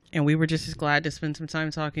guys. And we were just as glad to spend some time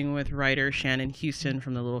talking with writer Shannon Houston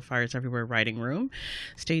from the Little Fires Everywhere writing room.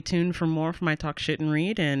 Stay tuned for more from I Talk Shit and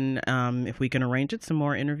Read, and if we can arrange it, some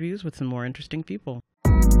more interviews with some more interesting people.